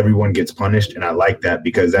up, everyone gets punished. And I like that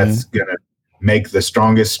because that's going to make the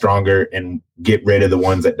strongest stronger and get rid of the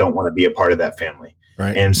ones that don't want to be a part of that family.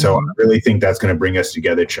 Right. And so I really think that's going to bring us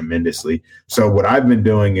together tremendously. So what I've been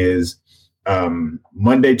doing is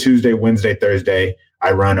Monday, Tuesday, Wednesday, Thursday,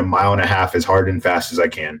 I run 1.5 miles as hard and fast as I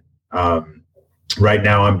can. Right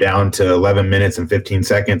now I'm down to 11 minutes and 15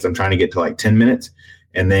 seconds. I'm trying to get to like 10 minutes.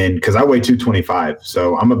 And then, cause I weigh 225,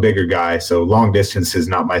 so I'm a bigger guy. So long distance is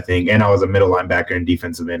not my thing. And I was a middle linebacker and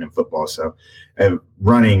defensive end in football. So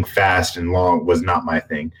running fast and long was not my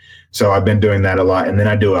thing. So I've been doing that a lot. And then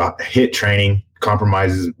I do a HIIT training,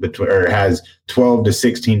 compromises between, or has 12 to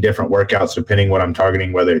 16 different workouts, depending what I'm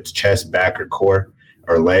targeting, whether it's chest, back, or core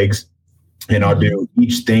or legs. And I'll do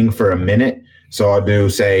each thing for a minute. So I'll do,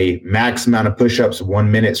 say, max amount of push-ups 1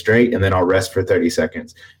 minute straight, and then I'll rest for 30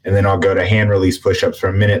 seconds. And then I'll go to hand release push-ups for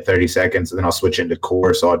a minute, 30 seconds, and then I'll switch into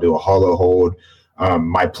core. So I'll do a hollow hold.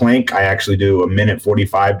 My plank, I actually do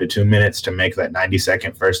 1:45 to 2 minutes to make that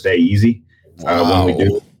 90-second first day easy. When we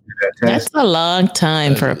do that test. That's a long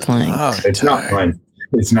time for a plank. It's not fun.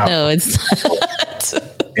 It's not. No, it's not.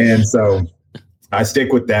 And so I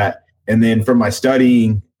stick with that. And then for my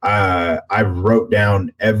studying, I wrote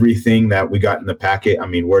down everything that we got in the packet.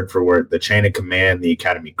 Word for word, the chain of command, the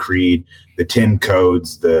academy creed, the 10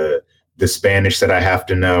 codes, the Spanish that I have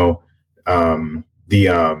to know,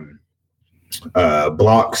 the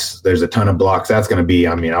blocks. There's a ton of blocks. That's going to be,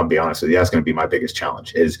 I'll be honest with you, that's going to be my biggest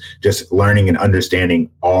challenge, is just learning and understanding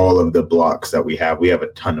all of the blocks that we have. We have a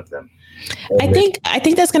ton of them. I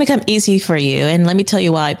think that's going to come easy for you. And let me tell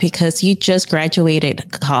you why, because you just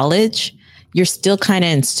graduated college. You're still kind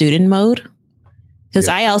of in student mode. Because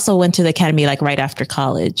I also went to the academy like right after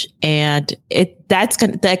college, and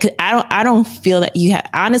I don't feel that you have,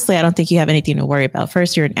 honestly, I don't think you have anything to worry about.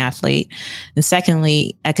 First, you're an athlete. And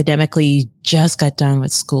secondly, academically, you just got done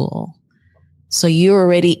with school. So you're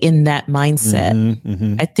already in that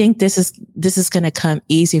mindset. I think this is going to come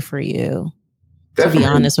easy for you, definitely, to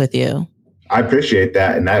be honest with you. I appreciate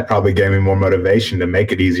that. And that probably gave me more motivation to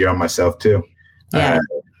make it easier on myself too. Yeah.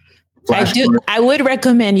 I would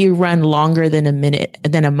recommend you run longer than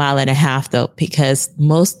a mile and a half though, because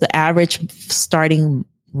the average starting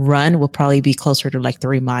run will probably be closer to like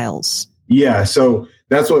 3 miles. Yeah. So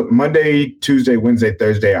that's what Monday, Tuesday, Wednesday,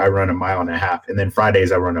 Thursday, I run a mile and a half. And then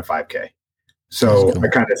Fridays I run a 5K. So cool. I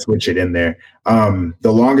kind of switch it in there.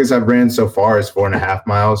 The longest I've ran so far is 4.5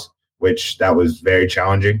 miles, which that was very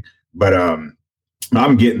challenging, but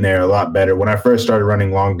I'm getting there a lot better. When I first started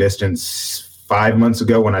running long distance 5 months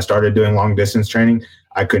ago, when I started doing long distance training,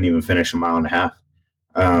 I couldn't even finish a mile and a half.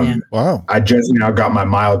 Wow. I just now got my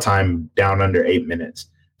mile time down under 8 minutes.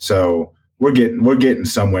 So we're getting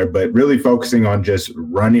somewhere, but really focusing on just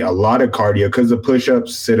running a lot of cardio, because the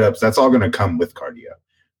push-ups, sit-ups, that's all going to come with cardio.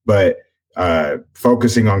 But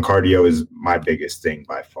focusing on cardio is my biggest thing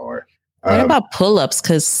by far. What about pull-ups?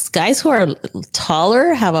 Because guys who are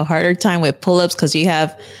taller have a harder time with pull-ups because you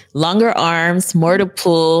have longer arms, more to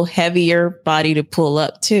pull, heavier body to pull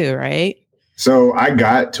up too, right? So I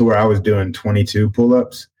got to where I was doing 22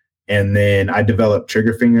 pull-ups, and then I developed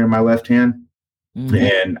trigger finger in my left hand.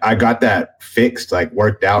 And I got that fixed, like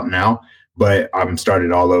worked out now, but I'm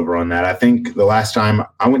started all over on that. I think the last time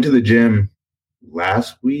I went to the gym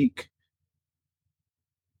last week,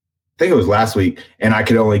 and I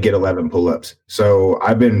could only get 11 pull-ups. So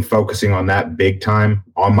I've been focusing on that big time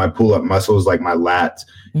on my pull-up muscles, like my lats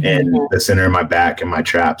and the center of my back and my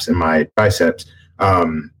traps and my triceps.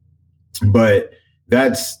 But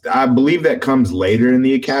I believe that comes later in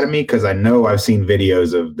the academy, because I know I've seen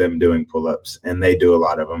videos of them doing pull-ups, and they do a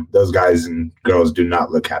lot of them. Those guys and girls do not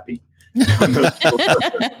look happy.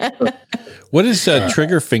 What is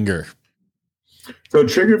trigger finger? So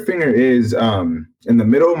trigger finger is in the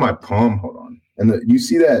middle of my palm. Hold on. And you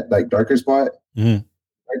see that like darker spot right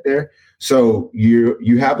there? So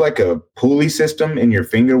you have like a pulley system in your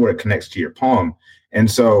finger where it connects to your palm. And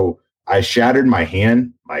so I shattered my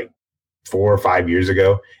hand like 4 or 5 years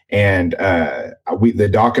ago. And the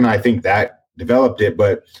doc and I think that developed it,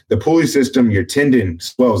 but the pulley system, your tendon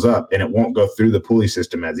swells up and it won't go through the pulley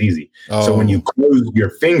system as easy. So when you close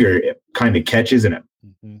your finger, it kind of catches and it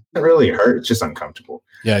doesn't really hurt. It's just uncomfortable.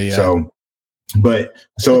 Yeah. So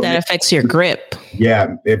that affects your grip.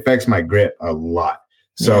 Yeah, it affects my grip a lot.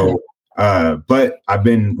 So, but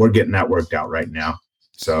we're getting that worked out right now.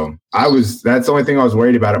 So that's the only thing I was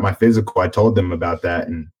worried about at my physical. I told them about that,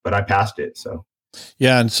 but I passed it. So,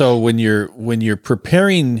 yeah. And so when you're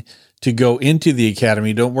preparing to go into the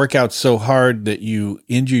academy, don't work out so hard that you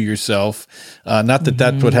injure yourself. Not that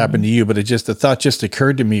that's what happened to you, but the thought just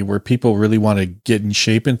occurred to me where people really want to get in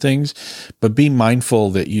shape and things, but be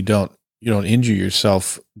mindful that you don't injure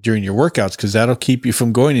yourself during your workouts, because that'll keep you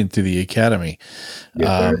from going into the academy.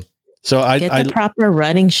 So I get the proper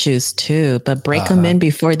running shoes too, but break them in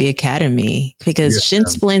before the academy, because shin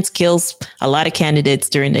splints kills a lot of candidates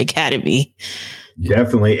during the academy.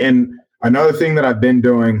 Definitely. And another thing that I've been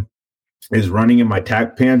doing is running in my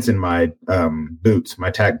tack pants and my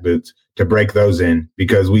my tack boots, to break those in,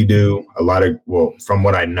 because we do a lot of, from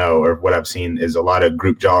what I know or what I've seen, is a lot of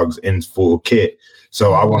group jogs in full kit.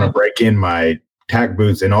 So I want to break in my tack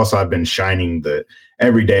boots. And also I've been shining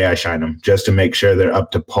every day I shine them just to make sure they're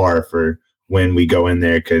up to par for when we go in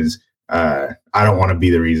there. Because I don't want to be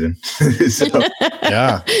the reason. So,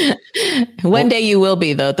 yeah. One day you will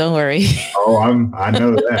be, though. Don't worry. I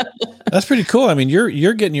know that. That's pretty cool. I mean,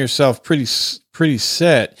 you're getting yourself pretty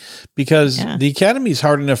set, because the academy is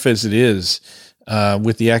hard enough as it is,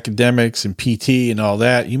 with the academics and PT and all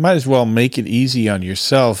that. You might as well make it easy on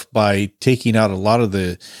yourself by taking out a lot of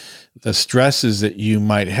the stresses that you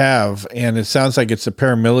might have. And it sounds like it's a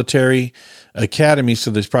paramilitary academy,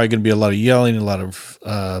 so there's probably going to be a lot of yelling, a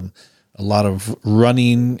lot of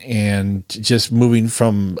running, and just moving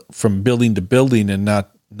from building to building, and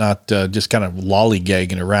not just kind of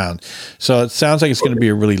lollygagging around. So it sounds like it's going to be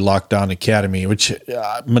a really locked down academy, which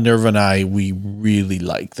Minerva and I, we really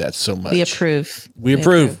like that so much. We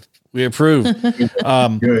approve.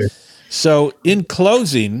 Good. So in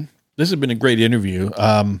closing, this has been a great interview.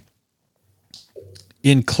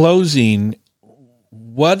 In closing,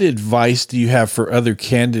 what advice do you have for other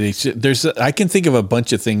candidates? I can think of a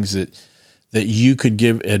bunch of things that you could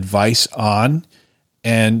give advice on,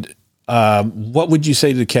 and what would you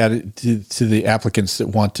say to the applicants that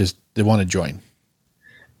want to join?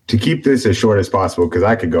 to keep this as short as possible, because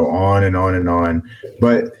I could go on and on and on.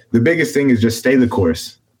 But the biggest thing is just stay the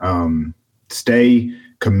course. Stay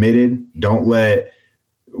committed. Don't let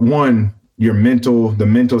the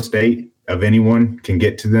mental state of anyone can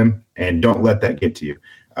get to them, and don't let that get to you.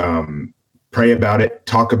 Pray about it,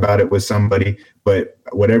 talk about it with somebody, but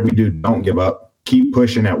whatever you do, don't give up. Keep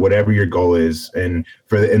pushing at whatever your goal is. And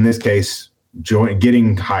in this case,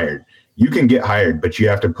 getting hired. You can get hired, but you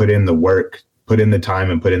have to put in the work, put in the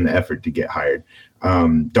time, and put in the effort to get hired.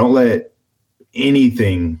 Don't let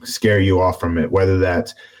anything scare you off from it, whether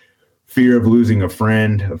that's fear of losing a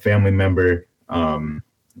friend, a family member,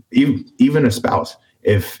 even a spouse.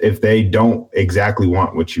 If they don't exactly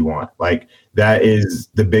want what you want, like, that is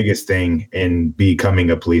the biggest thing in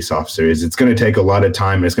becoming a police officer. Is it's going to take a lot of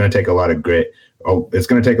time. It's going to take a lot of grit. It's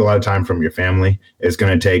going to take a lot of time from your family. It's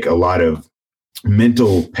going to take a lot of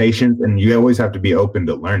mental patience, and you always have to be open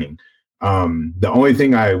to learning. The only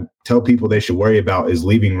thing I tell people they should worry about is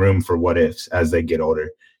leaving room for what ifs as they get older.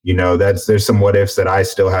 There's some what ifs that I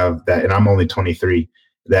still have, that, and I'm only 23,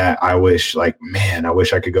 that I wish I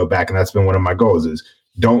could go back. And that's been one of my goals, is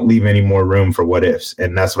don't leave any more room for what ifs.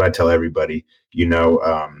 And that's what I tell everybody,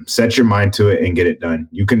 set your mind to it and get it done.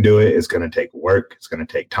 You can do it. It's going to take work. It's going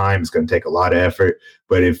to take time. It's going to take a lot of effort.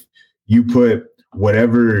 But if you put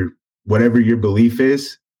whatever your belief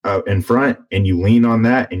is in front, and you lean on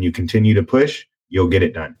that and you continue to push, you'll get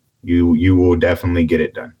it done. You will definitely get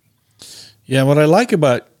it done. Yeah, what I like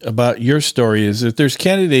about your story is that there's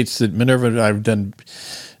candidates that Minerva and I've done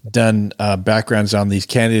backgrounds on these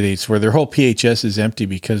candidates where their whole PHS is empty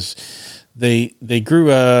because they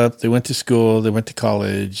grew up, they went to school, they went to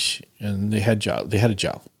college, and they had a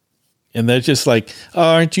job. And they're just like, oh,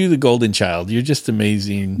 aren't you the golden child? You're just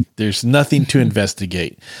amazing. There's nothing to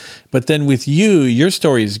investigate. But then with you, your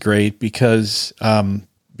story is great because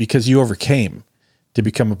you overcame to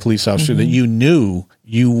become a police officer, that you knew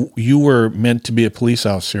you were meant to be a police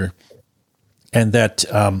officer. And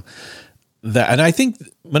and I think,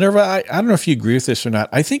 Minerva, I don't know if you agree with this or not.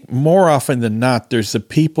 I think more often than not, there's the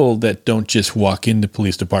people that don't just walk into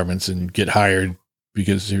police departments and get hired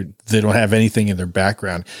because they don't have anything in their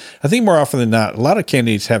background. I think more often than not, a lot of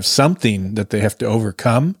candidates have something that they have to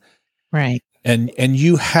overcome. Right. And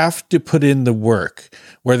you have to put in the work,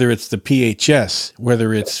 whether it's the PHS,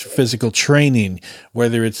 whether it's physical training,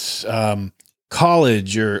 whether it's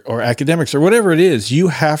college or academics or whatever it is, you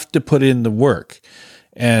have to put in the work.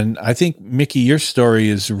 And I think, Mickey, your story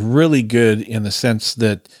is really good in the sense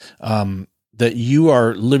that that you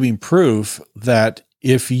are living proof that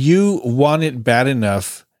if you want it bad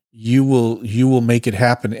enough, you will make it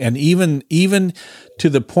happen. And even to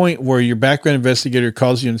the point where your background investigator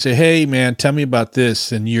calls you and say, hey man, tell me about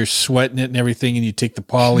this. And you're sweating it and everything. And you take the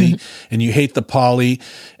poly and you hate the poly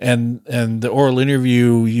and the oral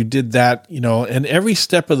interview, you did that, and every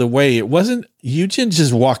step of the way, you didn't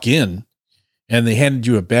just walk in and they handed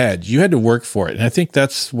you a badge. You had to work for it. And I think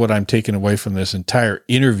that's what I'm taking away from this entire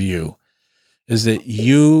interview, is that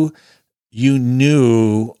you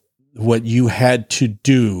knew what you had to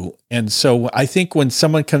do. And so I think when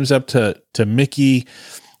someone comes up to Mickey,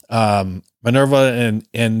 Minerva,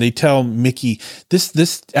 and they tell Mickey,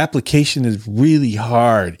 this application is really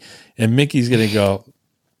hard, and Mickey's going to go,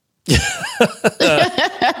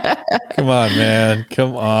 come on, man,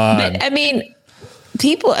 come on. But,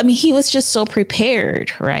 he was just so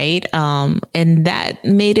prepared, right? And that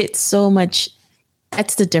made it so much,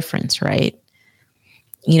 that's the difference, right?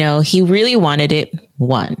 He really wanted it,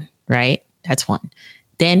 one, right? That's one.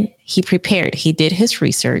 Then he prepared. He did his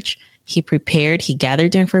research. He prepared. He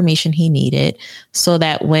gathered the information he needed so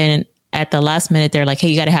that when at the last minute, they're like, hey,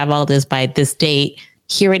 you got to have all this by this date,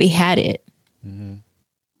 he already had it. Mm-hmm.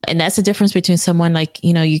 And that's the difference between someone like,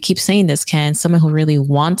 you keep saying this, Ken, someone who really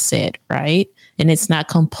wants it, right? And it's not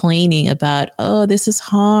complaining about, oh, this is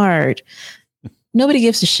hard. Nobody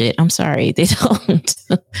gives a shit. I'm sorry. They don't.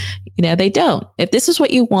 They don't. If this is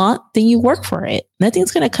what you want, then you work for it.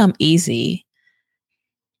 Nothing's going to come easy.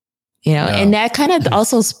 No. And that kind of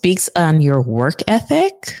also speaks on your work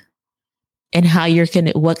ethic and how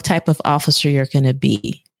what type of officer you're going to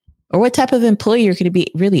be, or what type of employee you're going to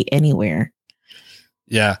be, really anywhere.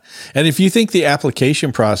 Yeah. And if you think the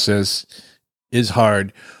application process is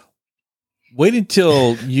hard, wait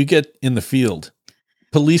until you get in the field.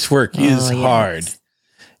 Police work is hard.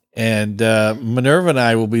 And Minerva and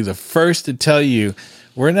I will be the first to tell you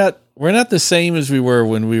we're not the same as we were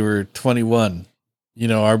when we were 21.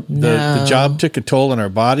 The job took a toll on our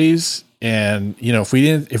bodies, and if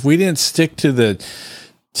we didn't stick to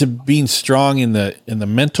being strong in the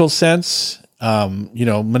mental sense,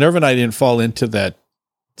 Minerva and I didn't fall into that.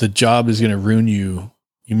 The job is going to ruin you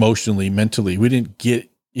emotionally, mentally. We didn't get,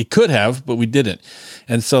 it could have, but we didn't.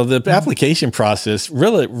 And so the application process,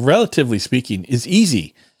 relatively speaking, is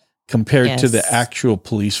easy compared to the actual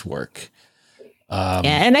police work.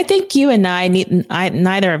 And I think you and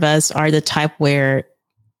neither of us are the type where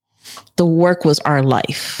the work was our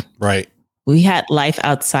life. Right. We had life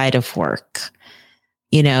outside of work.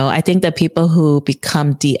 You know, I think that people who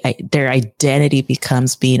become their identity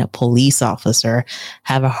becomes being a police officer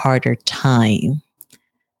have a harder time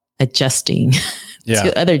adjusting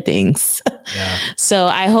to other things. Yeah. So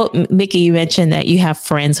I hope, Mickey, you mentioned that you have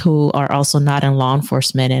friends who are also not in law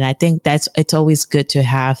enforcement. And I think it's always good to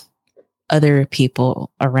have other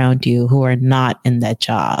people around you who are not in that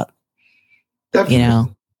job. Definitely. You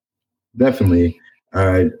know? Definitely.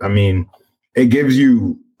 I mean, it gives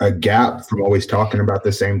you a gap from always talking about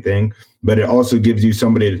the same thing, but it also gives you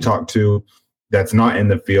somebody to talk to that's not in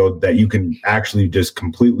the field that you can actually just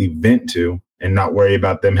completely vent to and not worry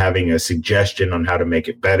about them having a suggestion on how to make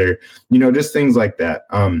it better. You know, just things like that.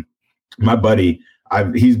 My buddy,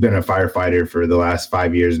 he's been a firefighter for the last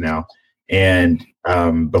 5 years now. And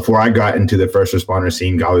before I got into the first responder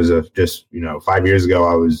scene, I was just 5 years ago,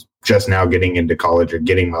 I was just now getting into college or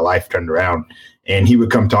getting my life turned around. And he would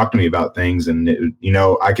come talk to me about things. And,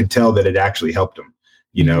 I could tell that it actually helped him,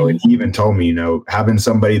 and he even told me, having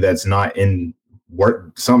somebody that's not in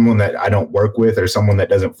work, someone that I don't work with or someone that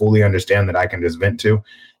doesn't fully understand that I can just vent to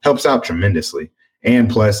helps out tremendously. And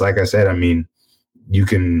plus, like I said, I mean, you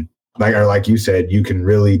can, like you said, you can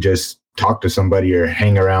really just talk to somebody or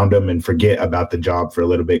hang around them and forget about the job for a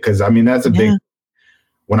little bit. Cause I mean, that's a big,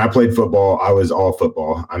 when I played football, I was all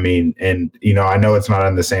football. I mean, and, I know it's not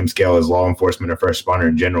on the same scale as law enforcement or first responder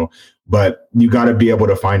in general, but you got to be able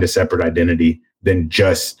to find a separate identity than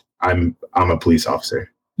just I'm a police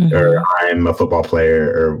officer or I'm a football player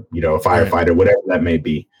or, a firefighter, whatever that may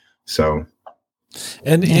be. So.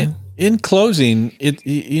 And in closing,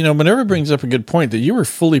 Minerva brings up a good point that you were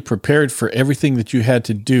fully prepared for everything that you had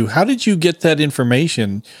to do. How did you get that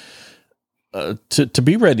information to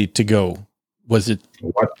be ready to go? Was it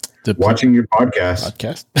watching your podcast?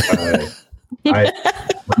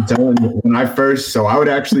 I'm telling you, when I first, so I would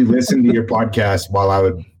actually listen to your podcast while I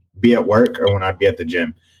would be at work or when I'd be at the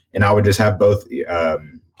gym, and I would just have both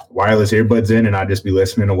wireless earbuds in, and I'd just be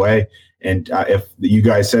listening away. And if you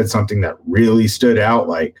guys said something that really stood out,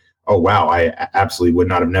 like, oh wow, I absolutely would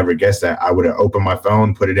not have never guessed that, I would have opened my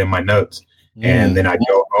phone, put it in my notes, and then I'd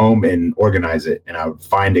go home and organize it, and I would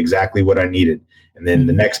find exactly what I needed. And then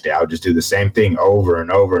the next day I would just do the same thing over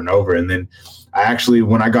and over and over. And then I actually,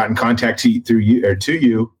 when I got in contact to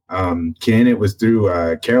you, Ken, it was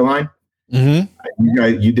through Caroline. You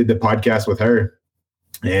did the podcast with her,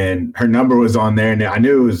 and her number was on there. And I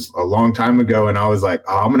knew it was a long time ago. And I was like,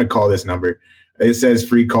 oh, I'm going to call this number. It says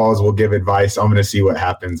free calls will give advice. I'm going to see what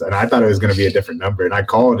happens. And I thought it was going to be a different number. And I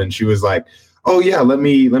called, and she was like, oh yeah, let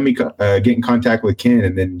me get in contact with Ken.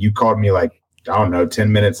 And then you called me like, I don't know,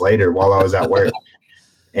 10 minutes later while I was at work.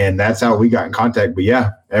 And that's how we got in contact. But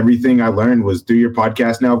yeah, everything I learned was through your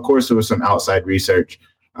podcast. Now, of course, there was some outside research,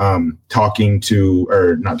 looking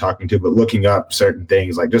up certain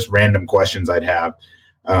things, like just random questions I'd have.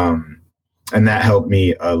 And that helped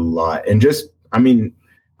me a lot. And just, I mean,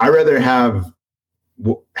 I rather have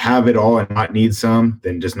it all and not need some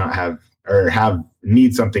than just not have, or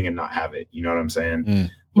need something and not have it. You know what I'm saying?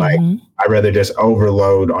 Like, I'd rather just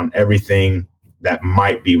overload on everything that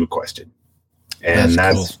might be requested. And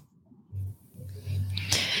that's cool.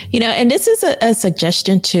 And this is a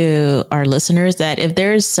suggestion to our listeners that if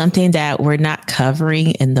there's something that we're not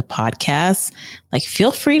covering in the podcast, like,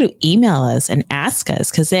 feel free to email us and ask us,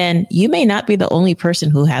 because then you may not be the only person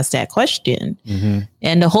who has that question.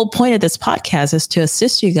 And the whole point of this podcast is to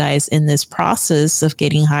assist you guys in this process of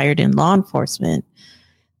getting hired in law enforcement.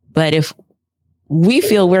 But if we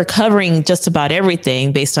feel we're covering just about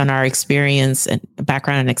everything based on our experience and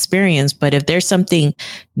background and experience. But if there's something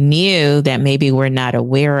new that maybe we're not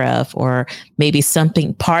aware of, or maybe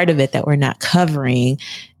something part of it that we're not covering,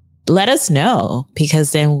 let us know,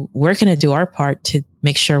 because then we're going to do our part to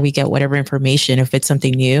make sure we get whatever information, if it's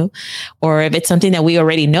something new, or if it's something that we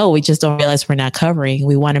already know, we just don't realize we're not covering.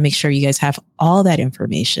 We want to make sure you guys have all that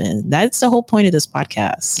information. That's the whole point of this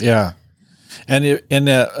podcast. Yeah. And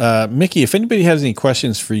Mickey, if anybody has any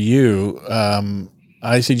questions for you,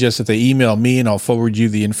 I suggest that they email me and I'll forward you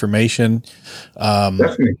the information.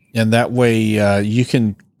 Definitely. And that way you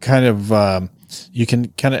can kind of you can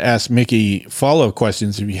kind of ask Mickey follow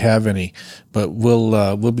questions if you have any, but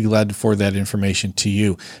we'll be glad to forward that information to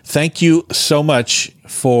you. Thank you so much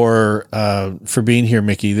for being here,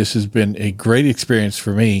 Mickey. This has been a great experience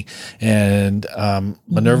for me. And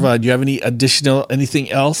Minerva, do you have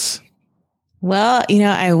anything else? Well,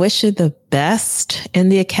 I wish you the best in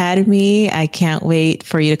the academy. I can't wait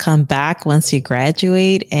for you to come back once you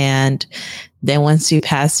graduate. And then once you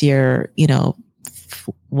pass your,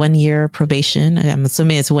 1 year probation, I'm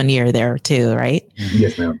assuming it's 1 year there too, right?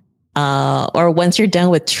 Yes, ma'am. Or once you're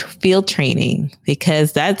done with field training,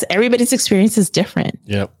 because that's everybody's experience is different.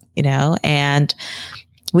 Yep. And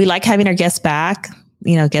we like having our guests back.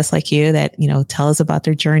 Guests like you that, tell us about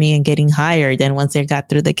their journey and getting hired. And once they got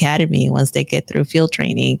through the academy, once they get through field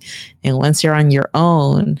training, and once you're on your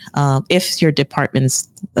own, if your department's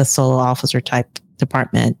a solo officer type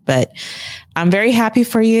department. But I'm very happy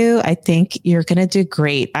for you. I think you're going to do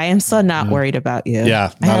great. I am so not worried about you.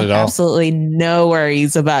 Yeah, not at all. Absolutely no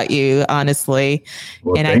worries about you, honestly.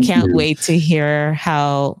 Well, and I can't wait to hear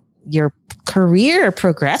how your career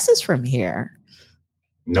progresses from here.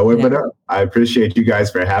 Nowhere but up. I appreciate you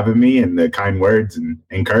guys for having me and the kind words and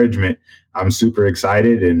encouragement. I'm super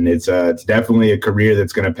excited, and it's definitely a career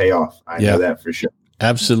that's going to pay off. I know that for sure.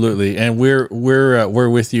 Absolutely, and we're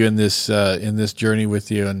with you in this journey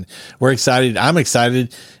with you, and we're excited. I'm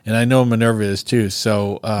excited, and I know Minerva is too.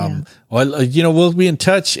 So, we'll be in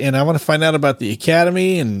touch, and I want to find out about the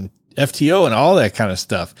academy and FTO and all that kind of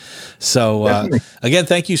stuff. So, again,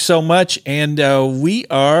 thank you so much, and we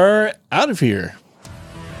are out of here.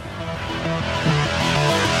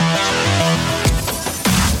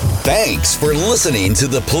 Thanks for listening to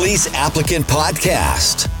the Police Applicant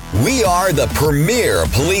Podcast. We are the premier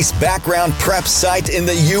police background prep site in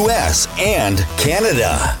the U.S. and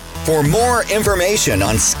Canada. For more information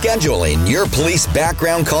on scheduling your police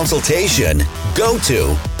background consultation, go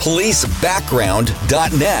to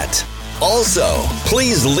policebackground.net. Also,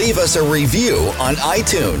 please leave us a review on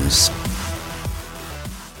iTunes.